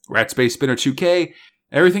Twitter, we're at SpaceSpinner2K.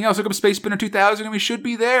 Everything else, look up Space Spinner 2000 and we should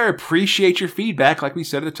be there. Appreciate your feedback, like we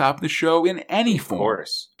said at the top of the show, in any form. Of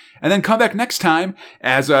course. And then come back next time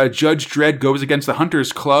as Judge Dredd goes against the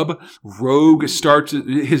Hunters Club. Rogue starts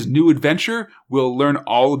his new adventure. We'll learn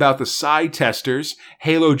all about the side testers.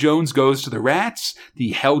 Halo Jones goes to the Rats.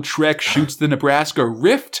 The Helltrek shoots the Nebraska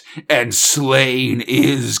Rift. And Slain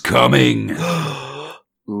is coming.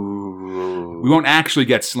 We won't actually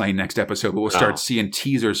get Slain next episode, but we'll start seeing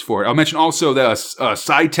teasers for it. I'll mention also the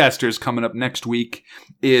side testers coming up next week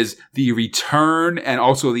is the return and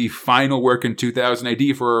also the final work in 2000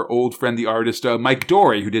 AD for our old friend, the artist Mike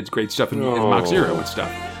Dory, who did great stuff in Mach Zero and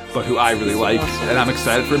stuff, but who I really like, and I'm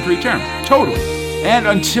excited for him to return. Totally. And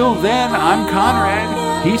until then, I'm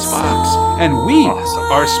Conrad, he's Fox, and we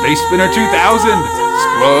are Space Spinner 2000.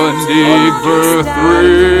 Splendid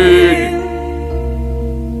Verthrid.